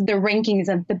News has the rankings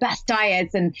of the best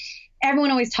diets and everyone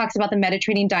always talks about the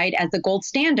Mediterranean diet as the gold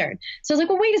standard. So I was like,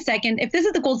 well, wait a second. If this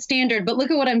is the gold standard, but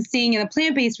look at what I'm seeing in the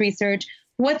plant-based research,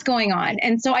 what's going on?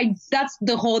 And so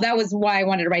that was why I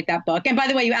wanted to write that book. And by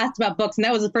the way, you asked about books, and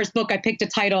that was the first book I picked a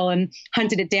title and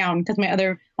hunted it down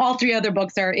because all three other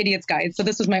books are Idiot's Guide. So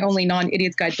this was my only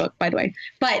non-Idiot's Guide book, by the way.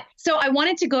 But so I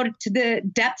wanted to go to the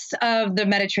depths of the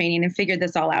Mediterranean and figure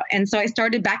this all out. And so I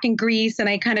started back in Greece and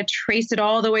I kind of traced it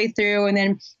all the way through. And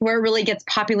then where it really gets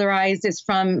popularized is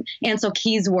from Ansel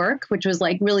Keys' work, which was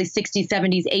like really 60s,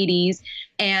 70s, 80s.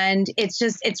 And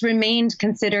it's remained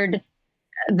considered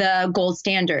the gold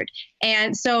standard.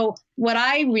 And so what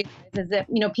I realized is that,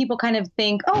 you know, people kind of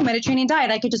think, oh, Mediterranean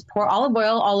diet, I could just pour olive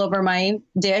oil all over my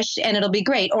dish and it'll be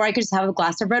great. Or I could just have a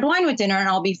glass of red wine with dinner and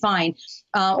I'll be fine.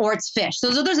 Or it's fish. So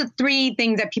those are three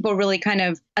things that people really kind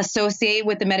of associate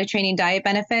with the Mediterranean diet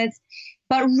benefits.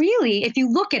 But really, if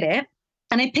you look at it,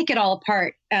 and I pick it all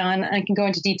apart, and I can go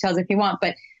into details if you want,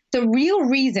 but the real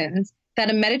reasons that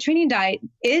a Mediterranean diet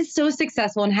is so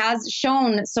successful and has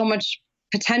shown so much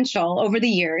potential over the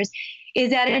years is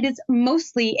that it is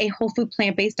mostly a whole food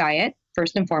plant-based diet,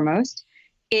 first and foremost.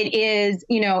 It is,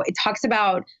 you know, it talks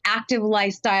about active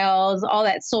lifestyles, all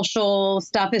that social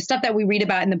stuff, the stuff that we read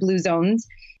about in the blue zones.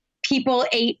 People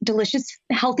ate delicious,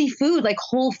 healthy food, like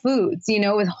whole foods, you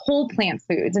know, with whole plant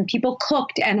foods, and people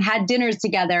cooked and had dinners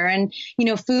together. And, you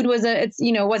know, food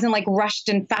it wasn't like rushed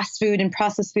and fast food and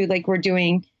processed food like we're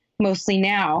doing mostly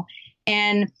now.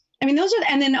 And I mean,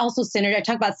 and then also synergy. I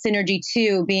talk about synergy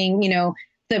too, being, you know,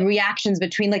 the reactions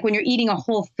between like when you're eating a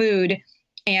whole food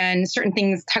and certain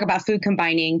things, talk about food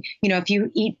combining. You know, if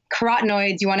you eat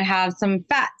carotenoids, you want to have some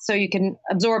fat so you can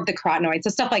absorb the carotenoids,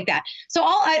 so stuff like that. So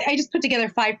I just put together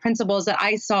 5 principles that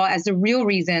I saw as the real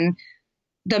reason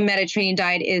the Mediterranean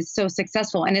diet is so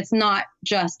successful. And it's not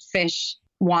just fish,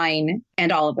 wine,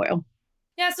 and olive oil.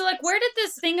 Yeah, so like where did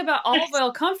this thing about olive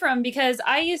oil come from? Because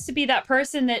I used to be that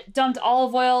person that dumped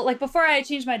olive oil. Like before I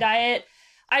changed my diet,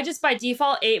 I just by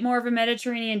default ate more of a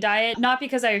Mediterranean diet. Not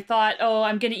because I thought, oh,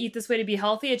 I'm going to eat this way to be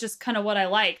healthy. It's just kind of what I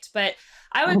liked. But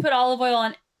I would put olive oil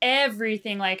on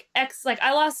everything. Like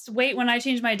I lost weight when I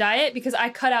changed my diet because I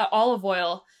cut out olive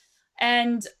oil.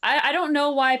 And I don't know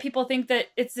why people think that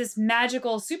it's this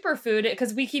magical superfood,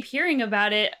 because we keep hearing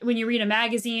about it when you read a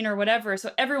magazine or whatever. So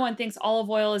everyone thinks olive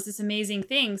oil is this amazing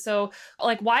thing. So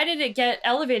like, why did it get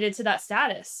elevated to that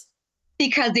status?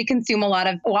 Because they consume a lot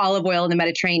of olive oil in the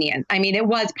Mediterranean. I mean, it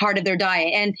was part of their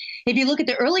diet. And if you look at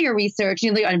the earlier research,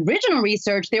 you know, the original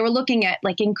research, they were looking at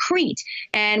like in Crete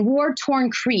and war-torn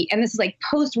Crete. And this is like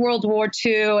post-World War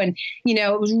II. And, you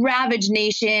know, it was ravaged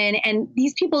nation. And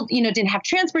these people, you know, didn't have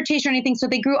transportation or anything. So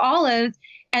they grew olives.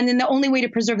 And then the only way to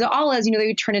preserve the olives, you know, they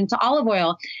would turn it into olive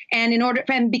oil.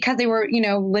 And because they were, you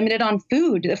know, limited on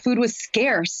food, the food was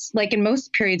scarce, like in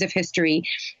most periods of history.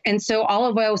 And so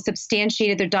olive oil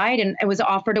substantiated their diet, and it was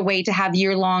offered a way to have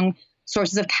year-long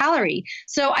sources of calorie.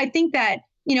 So I think that,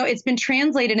 you know, it's been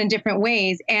translated in different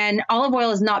ways, and olive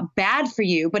oil is not bad for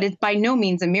you, but it's by no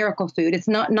means a miracle food. It's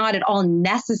not at all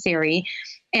necessary.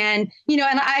 And, you know,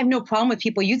 and I have no problem with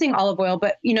people using olive oil,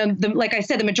 but, you know, like I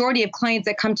said, the majority of clients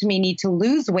that come to me need to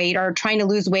lose weight or are trying to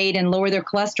lose weight and lower their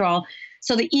cholesterol.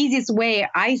 So the easiest way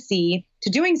I see to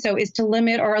doing so is to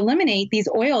limit or eliminate these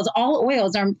oils. All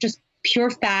oils are just pure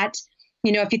fat.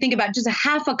 If you think about just a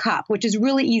half a cup, which is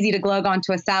really easy to glug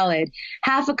onto a salad,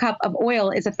 half a cup of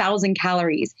oil is 1,000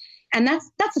 calories. And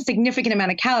that's a significant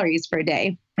amount of calories for a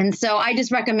day. And so I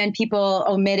just recommend people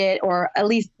omit it, or at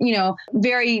least,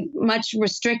 very much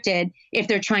restricted if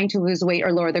they're trying to lose weight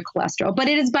or lower their cholesterol. But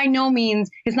it is by no means,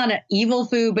 it's not an evil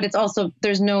food, but it's also,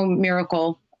 there's no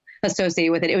miracle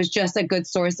associated with it. It was just a good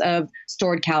source of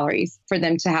stored calories for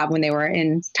them to have when they were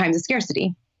in times of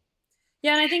scarcity.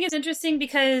 Yeah. And I think it's interesting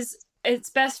because it's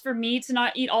best for me to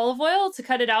not eat olive oil, to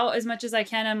cut it out as much as I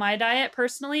can in my diet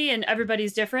personally. And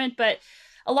everybody's different. But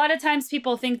a lot of times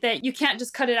people think that you can't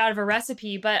just cut it out of a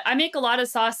recipe, but I make a lot of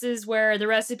sauces where the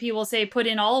recipe will say put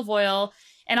in olive oil,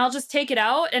 and I'll just take it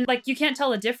out and you can't tell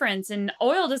the difference. And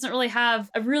oil doesn't really have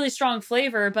a really strong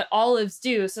flavor, but olives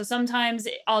do. So sometimes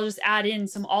I'll just add in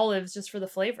some olives just for the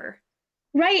flavor.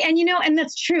 Right. And, and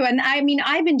that's true. And I mean,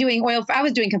 I've been doing I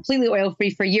was doing completely oil-free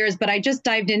for years, but I just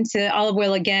dived into olive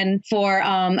oil again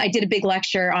I did a big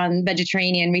lecture on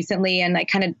vegetarian recently, and I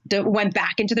kind of went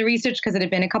back into the research because it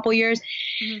had been a couple years.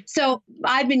 Mm-hmm. So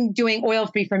I've been doing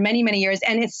oil-free for many, many years,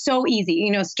 and it's so easy,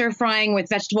 stir frying with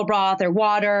vegetable broth or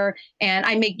water. And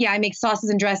I make sauces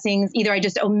and dressings. Either I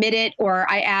just omit it or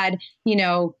I add,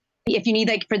 if you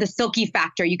need for the silky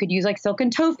factor, you could use silken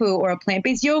tofu or a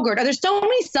plant-based yogurt. Or there's so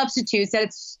many substitutes that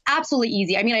it's absolutely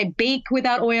easy. I mean, I bake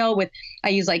without oil I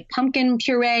use pumpkin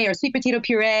puree or sweet potato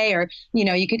puree, or,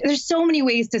 there's so many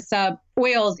ways to sub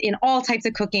oils in all types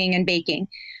of cooking and baking.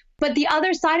 But the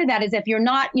other side of that is if you're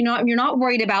not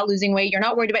worried about losing weight, you're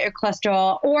not worried about your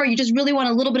cholesterol, or you just really want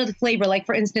a little bit of the flavor, like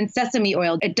for instance, sesame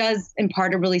oil, it does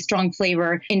impart a really strong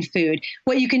flavor in food.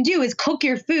 What you can do is cook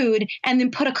your food and then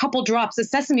put a couple drops of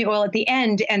sesame oil at the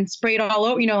end and spray it all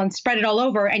over, and spread it all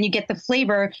over, and you get the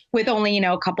flavor with only,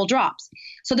 a couple drops.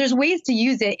 So there's ways to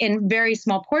use it in very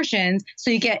small portions. So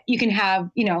you can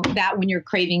have, that when you're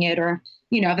craving it, or,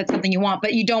 if it's something you want,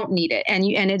 but you don't need it.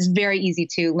 And it's very easy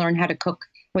to learn how to cook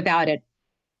without it.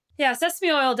 Yeah, sesame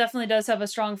oil definitely does have a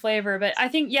strong flavor, but I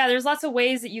think, there's lots of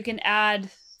ways that you can add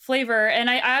flavor. And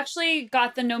I actually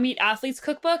got the No Meat Athletes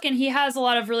cookbook, and he has a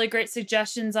lot of really great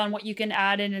suggestions on what you can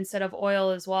add in instead of oil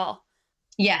as well.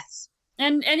 Yes.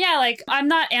 And yeah, I'm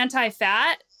not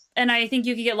anti-fat, and I think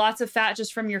you can get lots of fat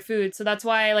just from your food. So that's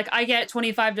why I get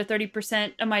 25 to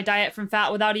 30% of my diet from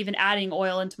fat without even adding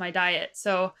oil into my diet.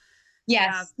 So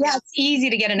yes. Yeah, it's easy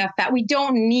to get enough fat. We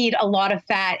don't need a lot of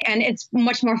fat, and it's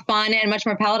much more fun and much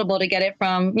more palatable to get it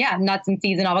from, nuts and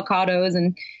seeds and avocados,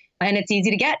 and it's easy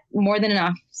to get more than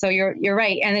enough. So you're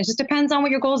right. And it just depends on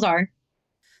what your goals are.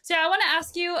 So I want to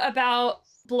ask you about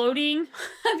bloating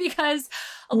because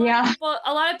a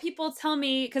lot of people tell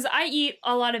me, because I eat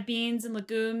a lot of beans and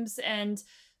legumes, and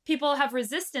people have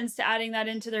resistance to adding that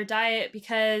into their diet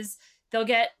because they'll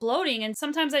get bloating. And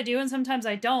sometimes I do, and sometimes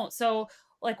I don't. So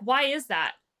why is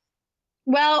that?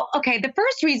 Well, okay. The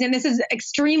first reason, this is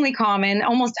extremely common.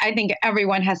 Almost, I think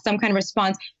everyone has some kind of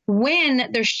response when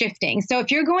they're shifting. So if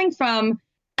you're going from,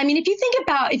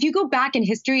 if you go back in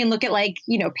history and look at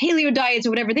paleo diets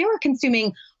or whatever, they were consuming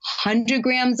 100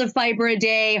 grams of fiber a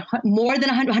day, more than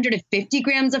 150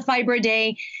 grams of fiber a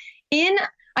day.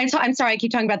 I'm sorry, I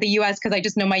keep talking about the US because I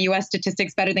just know my US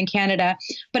statistics better than Canada.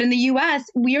 But in the US,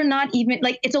 we are not even,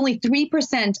 it's only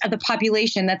 3% of the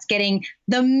population that's getting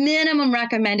the minimum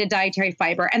recommended dietary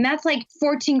fiber. And that's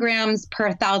 14 grams per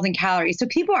 1,000 calories. So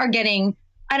people are getting,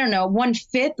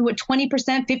 1/5,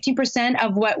 20%, 15%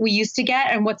 of what we used to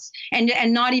get,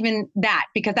 and not even that,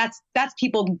 because that's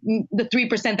people, the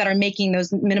 3% that are making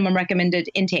those minimum recommended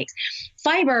intakes.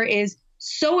 Fiber is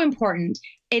so important.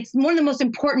 It's one of the most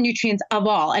important nutrients of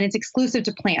all, and it's exclusive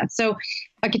to plants. So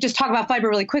I could just talk about fiber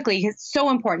really quickly. It's so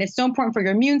important. It's so important for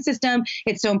your immune system.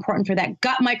 It's so important for that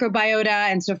gut microbiota.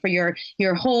 And so for your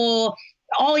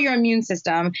all your immune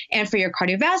system, and for your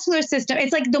cardiovascular system.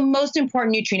 It's the most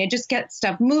important nutrient. It just gets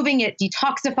stuff moving. It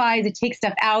detoxifies. It takes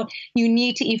stuff out. You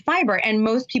need to eat fiber, and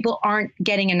most people aren't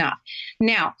getting enough.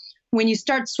 Now, when you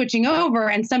start switching over,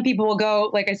 and some people will go,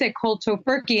 like I said, cold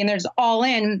tofurkey, and there's all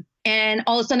in, and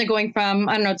all of a sudden they're going from,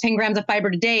 10 grams of fiber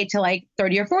a day to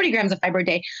 30 or 40 grams of fiber a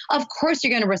day. Of course,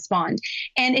 you're going to respond.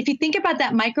 And if you think about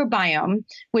that microbiome,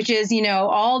 which is,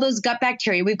 all those gut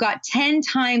bacteria, we've got 10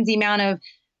 times the amount of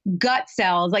gut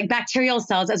cells, bacterial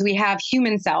cells, as we have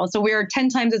human cells. So we're 10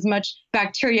 times as much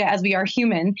bacteria as we are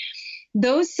human.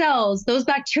 Those cells, those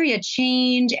bacteria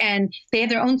change, and they have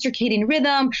their own circadian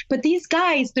rhythm. But these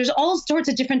guys, there's all sorts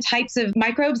of different types of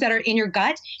microbes that are in your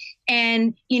gut.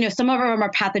 And, some of them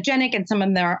are pathogenic and some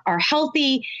of them are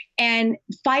healthy. And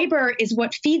fiber is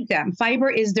what feeds them. Fiber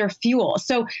is their fuel.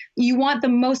 So you want the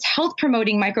most health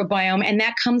promoting microbiome, and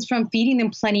that comes from feeding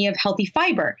them plenty of healthy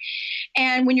fiber.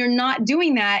 And when you're not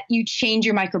doing that, you change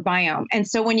your microbiome. And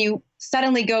so when you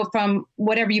suddenly go from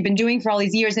whatever you've been doing for all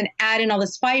these years and add in all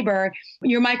this fiber,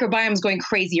 your microbiome is going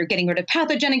crazy. You're getting rid of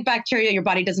pathogenic bacteria. Your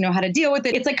body doesn't know how to deal with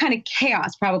it. It's like kind of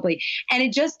chaos probably. And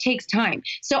it just takes time.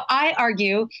 So I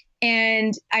argue,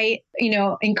 and I,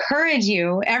 encourage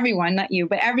you, everyone, not you,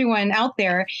 but everyone out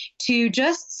there, to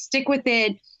just stick with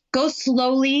it. Go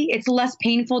slowly. It's less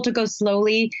painful to go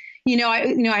slowly.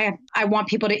 I want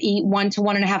people to eat 1 to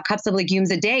 1.5 cups of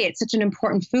legumes a day. It's such an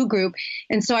important food group.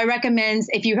 And so I recommend,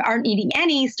 if you aren't eating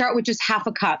any, start with just half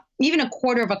a cup, even a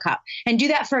quarter of a cup, and do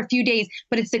that for a few days.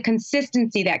 But it's the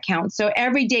consistency that counts. So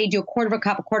every day, do a quarter of a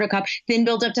cup, then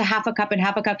build up to half a cup,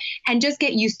 and just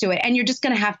get used to it. And you're just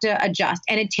going to have to adjust,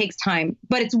 and it takes time,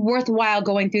 but it's worthwhile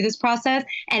going through this process,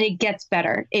 and it gets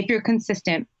better. If you're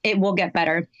consistent, it will get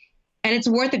better. And it's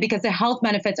worth it because the health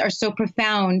benefits are so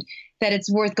profound that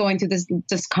it's worth going through this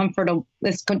discomfort,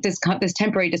 this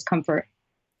temporary discomfort.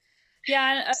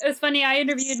 Yeah, it's funny. I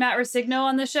interviewed Matt Resigno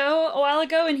on the show a while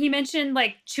ago, and he mentioned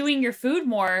like chewing your food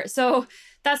more. So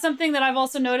that's something that I've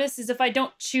also noticed is if I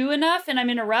don't chew enough and I'm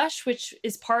in a rush, which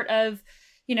is part of,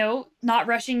 not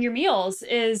rushing your meals,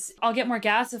 is I'll get more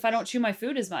gas if I don't chew my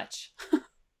food as much.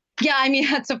 Yeah, I mean,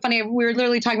 that's so funny. We were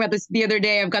literally talking about this the other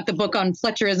day. I've got the book on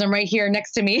Fletcherism right here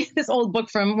next to me, this old book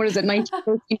from,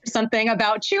 1914 or something,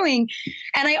 about chewing.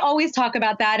 And I always talk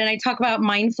about that. And I talk about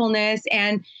mindfulness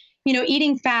and,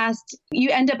 eating fast.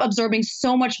 You end up absorbing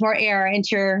so much more air into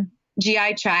your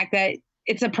GI tract that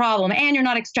it's a problem. And you're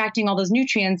not extracting all those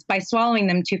nutrients by swallowing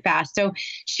them too fast. So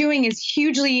chewing is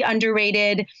hugely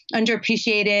underrated,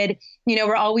 underappreciated.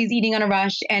 We're always eating on a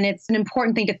rush, and it's an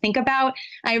important thing to think about.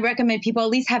 I recommend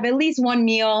people have at least one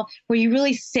meal where you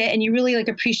really sit and you really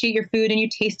appreciate your food, and you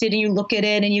taste it and you look at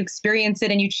it and you experience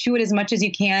it and you chew it as much as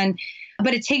you can.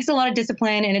 But it takes a lot of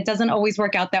discipline, and it doesn't always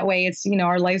work out that way. It's,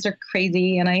 our lives are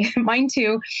crazy, and mine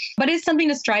too, but it's something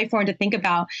to strive for and to think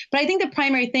about. But I think the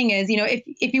primary thing is,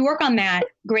 if you work on that,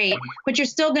 great, but you're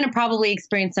still going to probably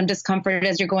experience some discomfort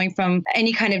as you're going from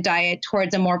any kind of diet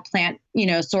towards a more plant,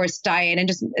 source diet. And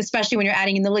just, especially when you're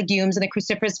adding in the legumes and the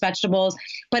cruciferous vegetables,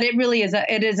 but it really is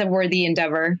a worthy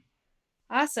endeavor.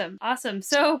 Awesome.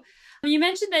 So you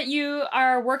mentioned that you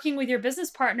are working with your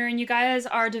business partner and you guys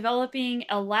are developing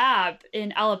a lab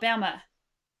in Alabama.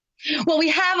 Well, we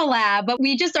have a lab, but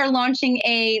we just are launching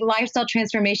a lifestyle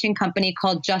transformation company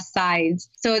called Just Sides.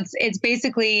 So it's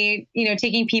basically,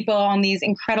 taking people on these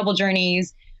incredible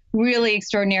journeys, really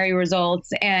extraordinary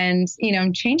results, and,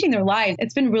 changing their lives.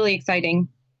 It's been really exciting.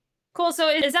 Cool. So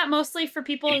is that mostly for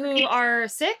people who are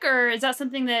sick, or is that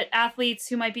something that athletes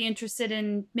who might be interested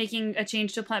in making a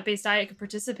change to a plant-based diet could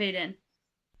participate in?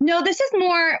 No, this is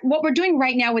more what we're doing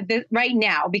right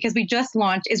now, because we just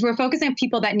launched, is we're focusing on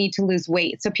people that need to lose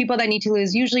weight. So people that need to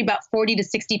lose usually about 40 to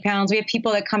 60 pounds. We have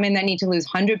people that come in that need to lose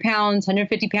 100 pounds,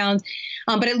 150 pounds,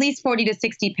 but at least 40 to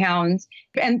 60 pounds.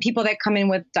 And people that come in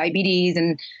with diabetes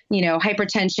and,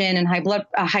 hypertension and high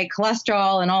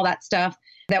cholesterol and all that stuff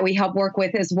that we help work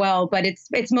with as well. But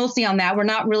it's mostly on that. We're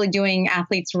not really doing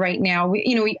athletes right now.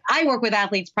 I work with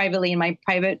athletes privately in my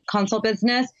private consult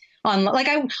business.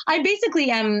 I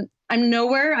basically I'm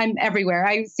nowhere, I'm everywhere.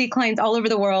 I see clients all over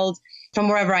the world from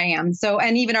wherever I am. So,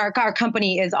 and even our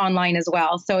company is online as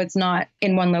well. So it's not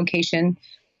in one location.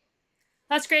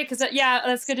 That's great.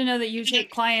 That's good to know that you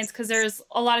take clients, because there's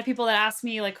a lot of people that ask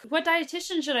me what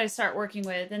dietitian should I start working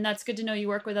with? And that's good to know you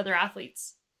work with other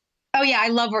athletes. Oh yeah. I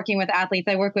love working with athletes.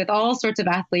 I work with all sorts of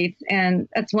athletes, and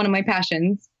that's one of my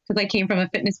passions because I came from a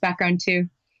fitness background too.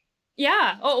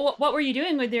 Yeah. Oh, what were you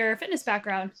doing with your fitness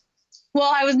background?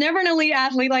 Well, I was never an elite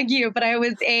athlete like you, but I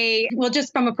was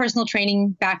just from a personal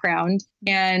training background.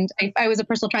 And I was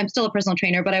I'm still a personal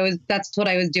trainer, but that's what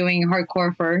I was doing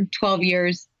hardcore for 12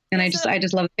 years. And I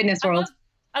just love the fitness world.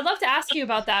 I'd love to ask you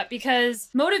about that, because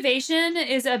motivation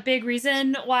is a big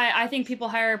reason why I think people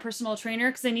hire a personal trainer,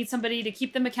 because they need somebody to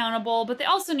keep them accountable, but they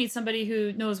also need somebody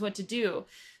who knows what to do.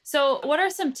 So what are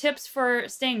some tips for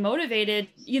staying motivated,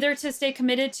 either to stay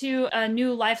committed to a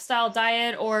new lifestyle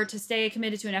diet or to stay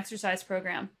committed to an exercise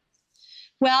program?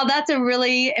 Well, that's a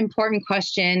really important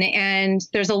question. And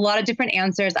there's a lot of different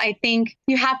answers. I think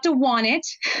you have to want it.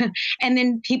 And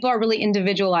then people are really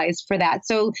individualized for that.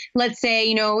 So let's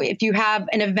say, if you have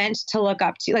an event to look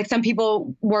up to, some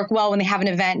people work well when they have an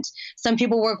event. Some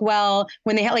people work well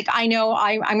when they have, I know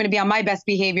I'm going to be on my best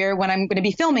behavior when I'm going to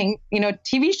be filming,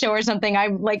 TV show or something.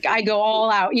 I go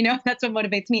all out, that's what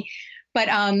motivates me. But,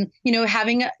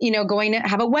 having, going to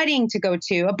have a wedding to go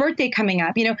to, a birthday coming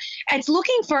up, it's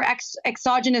looking for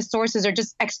exogenous sources or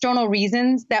just external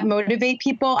reasons that motivate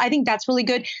people. I think that's really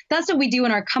good. That's what we do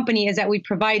in our company, is that we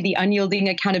provide the unyielding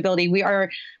accountability. We are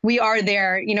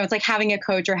there, it's like having a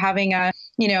coach or having a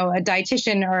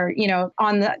dietitian or,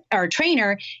 our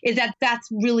trainer, is that's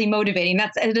really motivating.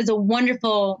 It is one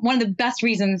of the best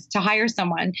reasons to hire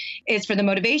someone is for the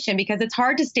motivation, because it's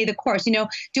hard to stay the course,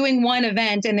 doing one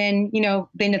event and then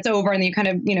it's over and then you kind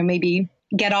of, maybe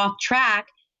get off track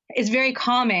is very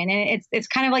common. And it's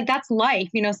kind of like, that's life,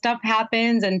 stuff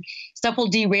happens and stuff will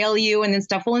derail you and then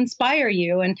stuff will inspire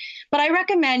you. But I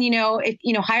recommend, if,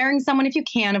 hiring someone, if you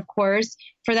can, of course,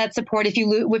 for that support, if you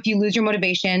lose your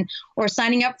motivation, or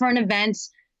signing up for an event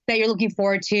that you're looking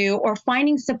forward to, or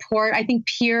finding support. I think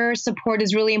peer support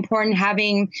is really important.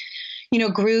 Having,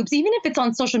 groups, even if it's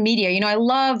on social media, I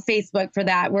love Facebook for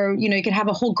that, where, you can have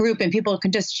a whole group and people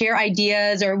can just share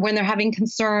ideas, or when they're having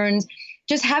concerns,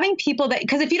 just having people that,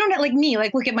 because if you don't have, like me,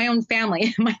 like look at my own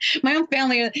family, my own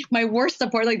family, my worst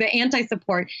support, like the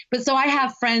anti-support. But so I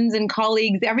have friends and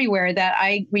colleagues everywhere that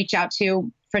I reach out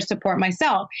to for support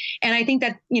myself. And I think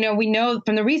that, we know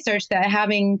from the research that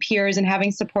having peers and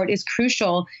having support is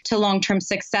crucial to long-term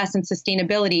success and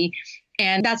sustainability.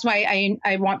 And that's why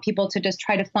I want people to just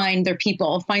try to find their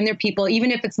people,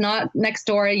 even if it's not next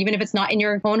door, even if it's not in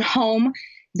your own home,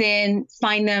 then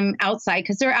find them outside,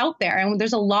 because they're out there. And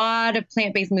there's a lot of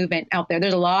plant-based movement out there.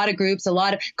 There's a lot of groups,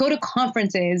 go to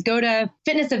conferences, go to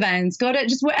fitness events, go to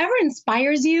just whatever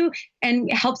inspires you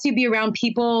and helps you be around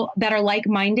people that are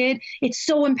like-minded. It's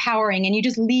so empowering. And you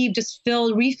just leave just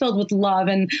refilled with love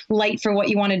and light for what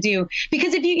you want to do.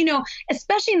 Because if you,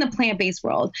 especially in the plant-based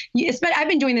world, I've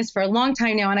been doing this for a long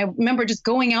time now. And I remember just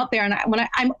going out there and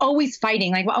I'm always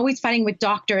fighting, with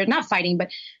doctors, not fighting, but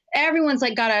everyone's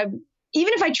like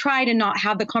even if I try to not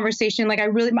have the conversation, like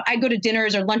I go to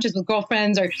dinners or lunches with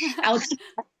girlfriends or out.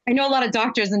 I know a lot of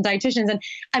doctors and dietitians, and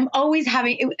I'm always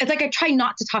it's like I try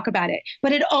not to talk about it,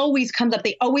 but it always comes up.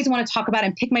 They always want to talk about it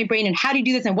and pick my brain, and how do you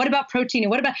do this? And what about protein?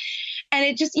 And and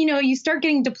it just, you start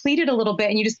getting depleted a little bit,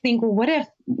 and you just think, well, what if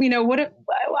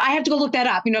I have to go look that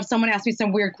up? If someone asks me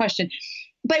some weird question.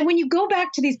 But when you go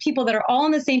back to these people that are all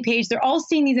on the same page, they're all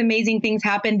seeing these amazing things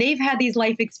happen. They've had these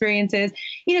life experiences.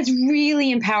 It's really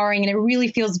empowering, and it really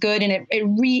feels good, and it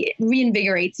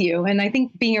reinvigorates you. And I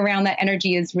think being around that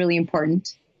energy is really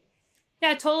important.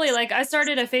 Yeah, totally. Like I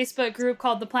started a Facebook group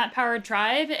called the Plant Powered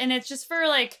Tribe, and it's just for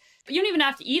you don't even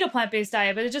have to eat a plant-based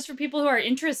diet, but it's just for people who are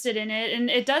interested in it.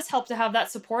 And it does help to have that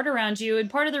support around you. And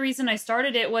part of the reason I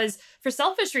started it was for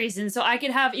selfish reasons. So I could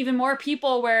have even more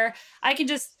people where I can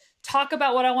just talk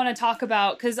about what I want to talk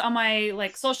about, because on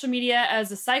my social media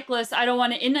as a cyclist, I don't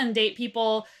want to inundate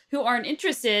people who aren't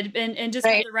interested, and just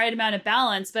have the right amount of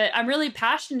balance. But I'm really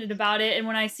passionate about it. And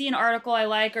when I see an article I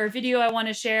like, or a video I want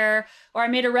to share, or I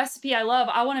made a recipe I love,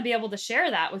 I want to be able to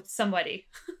share that with somebody.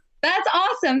 That's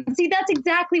awesome. See, that's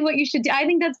exactly what you should do. I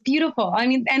think that's beautiful. I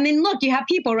mean, and then look, you have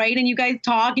people, right? And you guys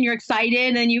talk and you're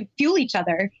excited and you fuel each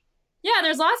other. Yeah,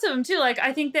 there's lots of them too. Like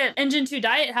I think that Engine 2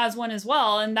 Diet has one as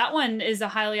well. And that one is a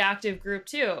highly active group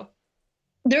too.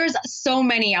 There's so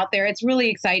many out there. It's really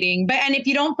exciting. And if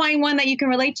you don't find one that you can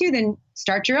relate to, then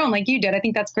start your own like you did. I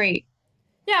think that's great.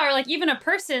 Yeah, or even a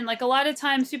person, a lot of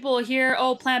times people will hear,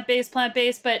 oh, plant-based,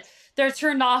 but they're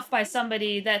turned off by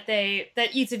somebody that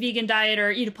eats a vegan diet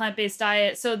or eat a plant-based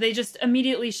diet. So they just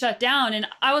immediately shut down. And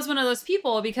I was one of those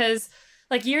people, because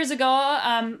years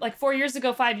ago, 4 years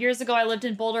ago, 5 years ago, I lived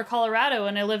in Boulder, Colorado,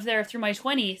 and I lived there through my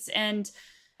 20s. And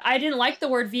I didn't like the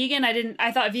word vegan.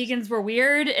 I thought vegans were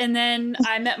weird. And then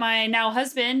I met my now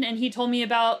husband, and he told me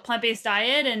about plant-based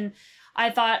diet. And I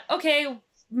thought, okay,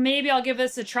 maybe I'll give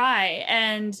this a try.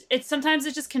 And sometimes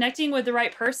it's just connecting with the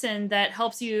right person that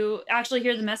helps you actually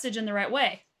hear the message in the right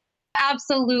way.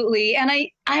 Absolutely. And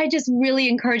I just really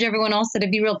encourage everyone also to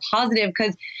be real positive,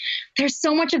 because there's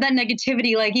so much of that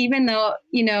negativity. Even though,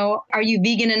 are you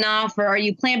vegan enough, or are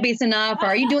you plant-based enough, or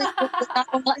are you doing enough?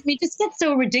 It just gets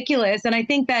so ridiculous. And I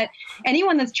think that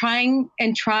anyone that's trying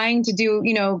to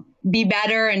do, be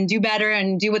better and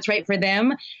do what's right for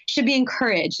them should be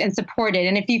encouraged and supported.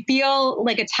 And if you feel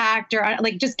attacked or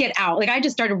just get out. I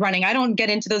just started running. I don't get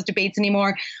into those debates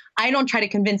anymore. I don't try to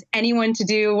convince anyone to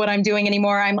do what I'm doing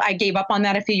anymore. I gave up on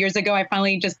that a few years ago. I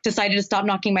finally just decided to stop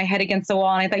knocking my head against the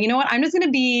wall. And I thought, you know what, I'm just going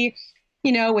to be,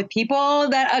 with people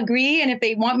that agree. And if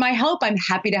they want my help, I'm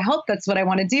happy to help. That's what I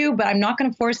want to do. But I'm not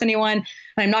going to force anyone.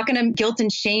 I'm not going to guilt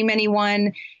and shame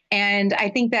anyone. And I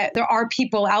think that there are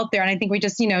people out there, and I think we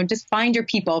just, just find your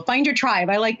people, find your tribe.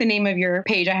 I like the name of your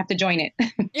page. I have to join it.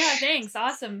 Yeah, thanks.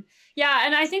 Awesome. Yeah,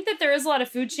 and I think that there is a lot of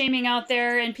food shaming out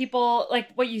there, and people, like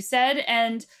what you said,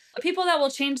 and people that will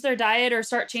change their diet or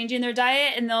start changing their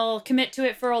diet, and they'll commit to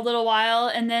it for a little while,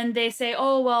 and then they say,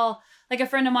 oh, well, like a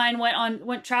friend of mine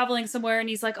went traveling somewhere, and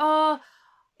he's like, oh,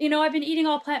 I've been eating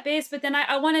all plant-based, but then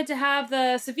I wanted to have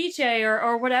the ceviche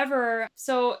or whatever.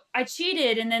 So I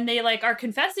cheated, and then they like are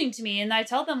confessing to me, and I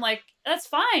tell them like, that's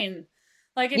fine.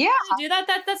 Like if you want to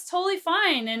do that's totally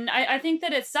fine. And I think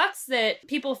that it sucks that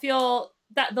people feel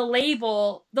that the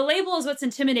label is what's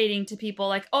intimidating to people.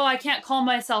 Like, oh, I can't call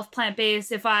myself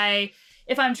plant-based if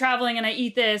I'm traveling and I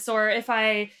eat this, or if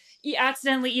I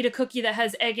accidentally eat a cookie that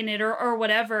has egg in it or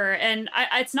whatever. And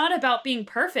it's not about being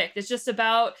perfect. It's just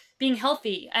about being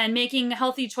healthy and making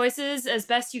healthy choices as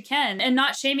best you can, and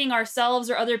not shaming ourselves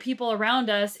or other people around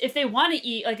us. If they want to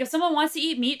eat, like if someone wants to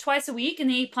eat meat twice a week and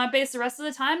they eat plant-based the rest of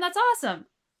the time, that's awesome.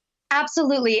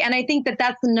 Absolutely. And I think that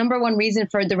that's the number one reason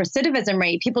for the recidivism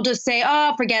rate. People just say,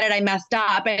 oh, forget it, I messed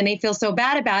up. And they feel so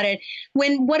bad about it.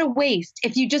 When what a waste.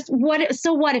 If you just, what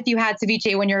if you had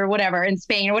ceviche when you're whatever in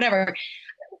Spain or whatever?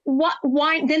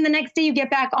 Why then the next day you get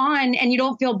back on and you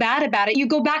don't feel bad about it. You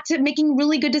go back to making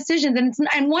really good decisions.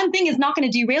 And one thing is not going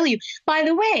to derail you. By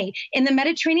the way, in the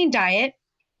Mediterranean diet,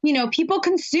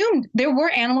 there were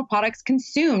animal products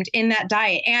consumed in that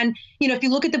diet. And, if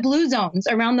you look at the blue zones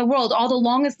around the world, all the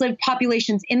longest lived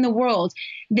populations in the world,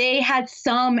 they had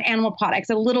some animal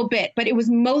products, a little bit, but it was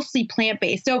mostly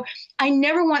plant-based. So I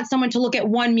never want someone to look at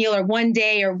one meal or one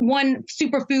day or one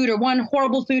superfood or one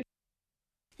horrible food.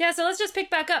 Yeah, so let's just pick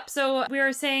back up. So we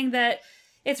were saying that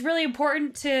it's really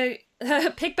important to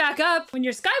pick back up when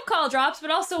your Skype call drops,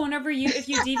 but also if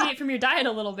you deviate from your diet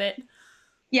a little bit.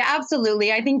 Yeah,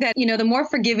 absolutely. I think that, the more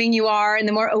forgiving you are and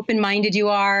the more open-minded you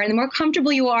are and the more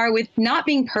comfortable you are with not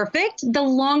being perfect, the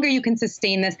longer you can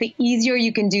sustain this, the easier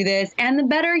you can do this, and the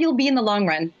better you'll be in the long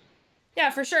run.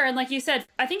 Yeah, for sure. And like you said,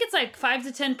 I think it's like 5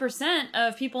 to 10%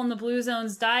 of people in the blue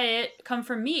zones diet come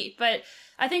from meat. But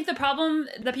I think the problem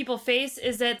that people face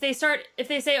is that if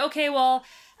they say, okay, well,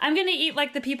 I'm going to eat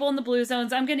like the people in the blue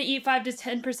zones, I'm going to eat 5 to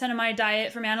 10% of my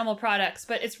diet from animal products.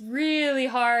 But it's really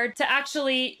hard to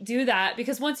actually do that,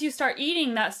 because once you start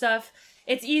eating that stuff,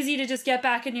 it's easy to just get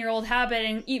back in your old habit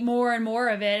and eat more and more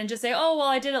of it and just say, oh, well,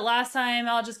 I did it last time,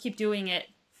 I'll just keep doing it.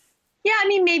 Yeah, I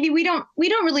mean, maybe we don't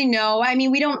really know. I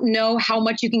mean, we don't know how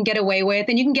much you can get away with,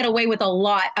 and you can get away with a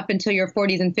lot up until your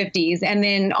 40s and 50s, and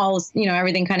then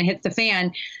everything kind of hits the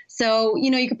fan. So,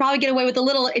 you could probably get away with a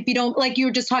little if you don't, like you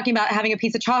were just talking about having a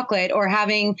piece of chocolate or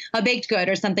having a baked good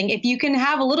or something. If you can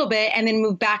have a little bit and then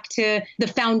move back to the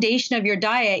foundation of your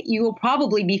diet, you will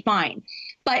probably be fine.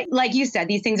 But like you said,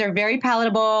 these things are very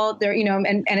palatable. They're,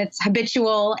 and it's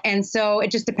habitual. And so it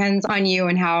just depends on you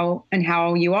and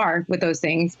how you are with those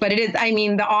things. But it is, I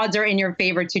mean, the odds are in your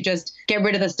favor to just get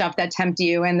rid of the stuff that tempt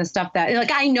you and the stuff that, like,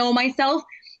 I know myself.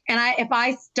 And if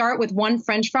I start with one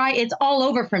French fry, it's all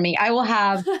over for me. I will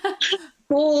have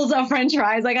bowls of French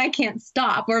fries. Like I can't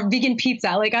stop, or vegan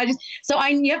pizza. Like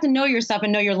you have to know yourself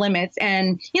and know your limits.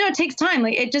 And, it takes time.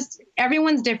 Like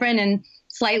everyone's different and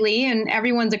slightly, and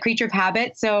everyone's a creature of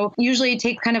habit. So usually it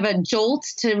takes kind of a jolt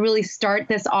to really start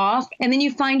this off. And then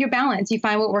you find your balance, you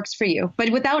find what works for you, but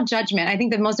without judgment. I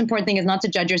think the most important thing is not to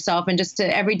judge yourself and just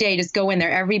to every day, just go in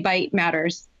there. Every bite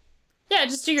matters. Yeah,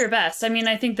 just do your best. I mean,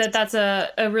 I think that that's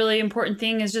a really important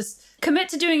thing, is just commit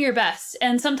to doing your best.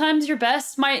 And sometimes your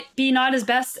best might be not as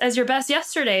best as your best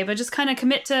yesterday, but just kind of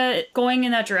commit to going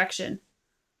in that direction.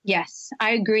 Yes,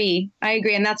 I agree.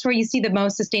 And that's where you see the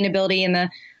most sustainability and the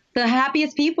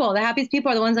happiest people. The happiest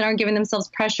people are the ones that aren't giving themselves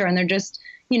pressure, and they're just,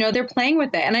 they're playing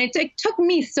with it. And it took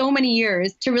me so many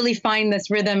years to really find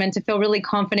this rhythm and to feel really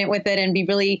confident with it and be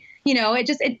really,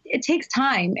 it takes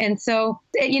time. And so,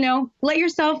 let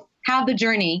yourself have the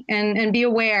journey and be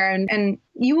aware, and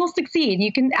you will succeed.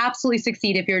 You can absolutely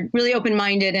succeed if you're really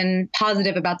open-minded and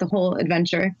positive about the whole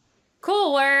adventure.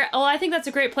 Cool. Well, I think that's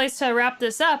a great place to wrap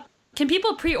this up. Can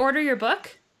people pre-order your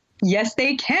book? Yes,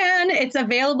 they can. It's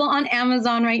available on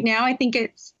Amazon right now. I think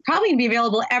it's probably going to be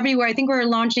available everywhere. I think we're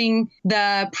launching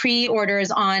the pre-orders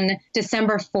on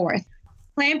December 4th.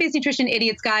 Plant-Based Nutrition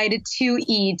Idiot's Guide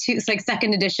 2E, it's like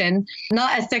second edition.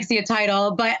 Not as sexy a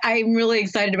title, but I'm really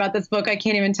excited about this book. I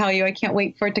can't even tell you. I can't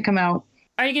wait for it to come out.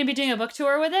 Are you going to be doing a book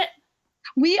tour with it?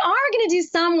 We are going to do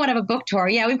somewhat of a book tour.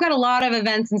 Yeah, we've got a lot of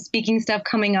events and speaking stuff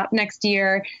coming up next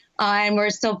year. And we're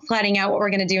still planning out what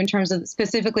we're going to do in terms of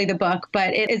specifically the book.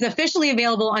 But it is officially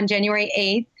available on January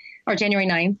 8th or January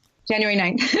 9th. January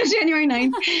 9th. January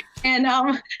 9th. And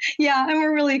yeah, and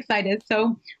we're really excited.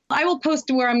 So I will post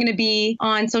where I'm going to be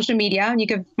on social media. And you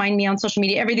can find me on social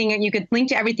media. Everything, you could link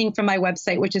to everything from my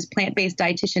website, which is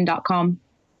plantbaseddietitian.com.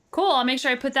 Cool. I'll make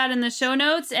sure I put that in the show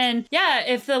notes. And yeah,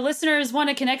 if the listeners want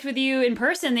to connect with you in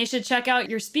person, they should check out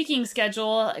your speaking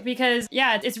schedule because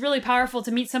yeah, it's really powerful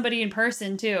to meet somebody in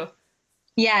person too.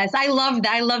 Yes, I love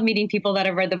that. I love meeting people that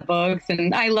have read the books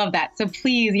and I love that. So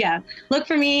please, yeah, look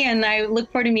for me and I look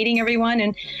forward to meeting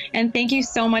everyone. And thank you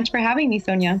so much for having me,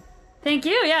 Sonia. Thank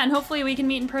you. Yeah. And hopefully we can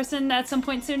meet in person at some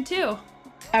point soon too.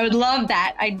 I would love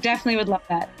that. I definitely would love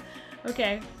that.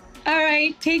 Okay. All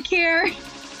right. Take care.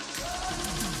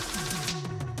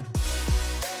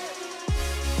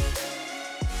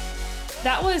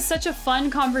 That was such a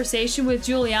fun conversation with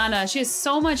Julieanna. She has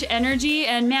so much energy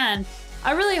and man,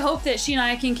 I really hope that she and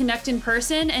I can connect in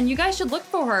person and you guys should look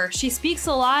for her. She speaks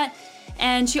a lot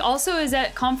and she also is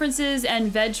at conferences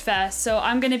and Veg Fest. So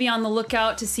I'm going to be on the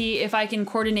lookout to see if I can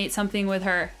coordinate something with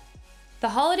her. The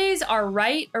holidays are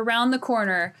right around the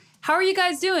corner. How are you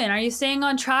guys doing? Are you staying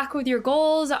on track with your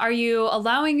goals? Are you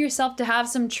allowing yourself to have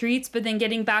some treats but then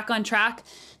getting back on track?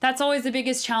 That's always the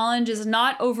biggest challenge is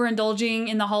not overindulging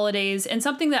in the holidays. And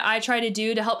something that I try to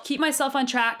do to help keep myself on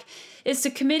track is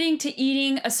to committing to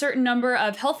eating a certain number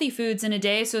of healthy foods in a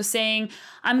day. So saying,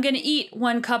 I'm going to eat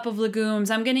 1 cup of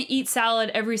legumes. I'm going to eat salad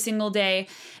every single day.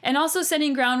 And also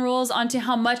setting ground rules onto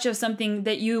how much of something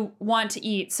that you want to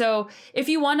eat. So if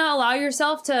you want to allow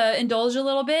yourself to indulge a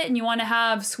little bit and you want to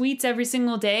have sweets every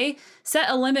single day, set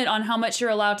a limit on how much you're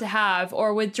allowed to have,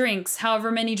 or with drinks, however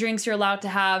many drinks you're allowed to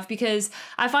have, because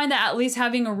I find that at least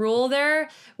having a rule there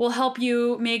will help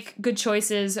you make good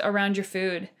choices around your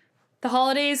food. The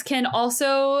holidays can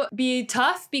also be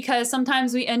tough because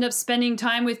sometimes we end up spending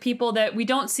time with people that we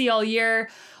don't see all year,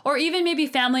 or even maybe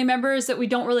family members that we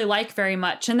don't really like very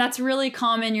much. And that's really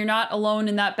common. You're not alone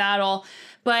in that battle.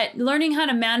 But learning how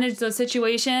to manage those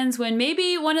situations when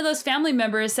maybe one of those family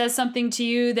members says something to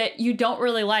you that you don't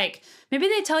really like. Maybe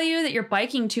they tell you that you're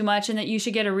biking too much and that you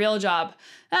should get a real job.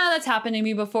 That's happened to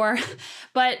me before.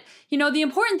 But, the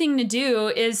important thing to do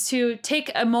is to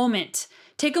take a moment.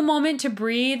 Take a moment to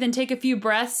breathe and take a few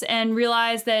breaths and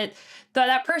realize that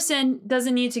that person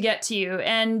doesn't need to get to you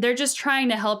and they're just trying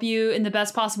to help you in the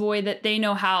best possible way that they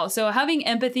know how. So having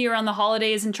empathy around the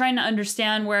holidays and trying to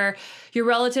understand where your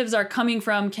relatives are coming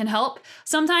from can help.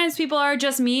 Sometimes people are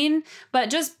just mean, but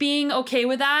just being okay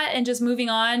with that and just moving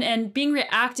on and being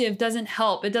reactive doesn't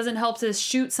help. It doesn't help to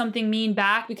shoot something mean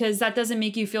back because that doesn't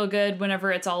make you feel good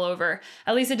whenever it's all over.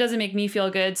 At least it doesn't make me feel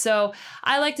good. So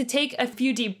I like to take a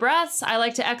few deep breaths. I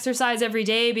like to exercise every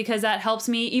day because that helps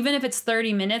me. Even if it's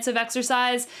 30 minutes of exercise,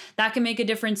 that can make a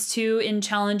difference too in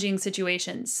challenging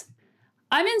situations.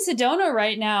 I'm in Sedona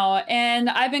right now, and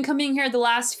I've been coming here the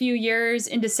last few years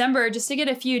in December just to get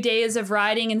a few days of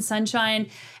riding and sunshine.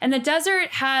 And the desert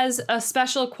has a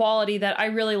special quality that I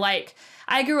really like.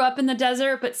 I grew up in the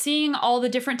desert, but seeing all the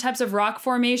different types of rock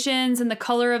formations and the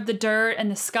color of the dirt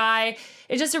and the sky,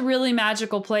 it's just a really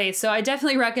magical place. So I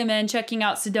definitely recommend checking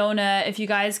out Sedona if you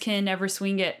guys can ever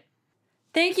swing it.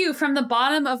 Thank you from the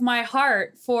bottom of my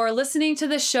heart for listening to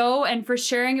the show and for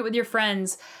sharing it with your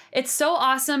friends. It's so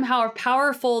awesome how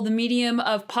powerful the medium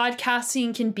of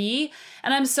podcasting can be.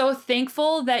 And I'm so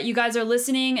thankful that you guys are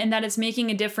listening and that it's making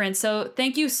a difference. So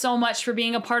thank you so much for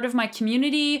being a part of my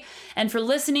community and for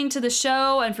listening to the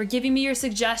show and for giving me your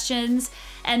suggestions.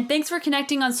 And thanks for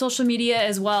connecting on social media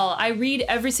as well. I read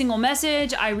every single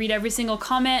message, I read every single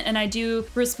comment, and I do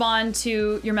respond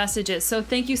to your messages. So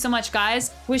thank you so much,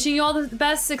 guys. Wishing you all the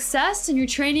best success in your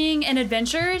training and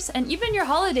adventures and even your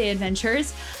holiday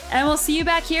adventures. And we'll see you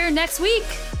back here next week.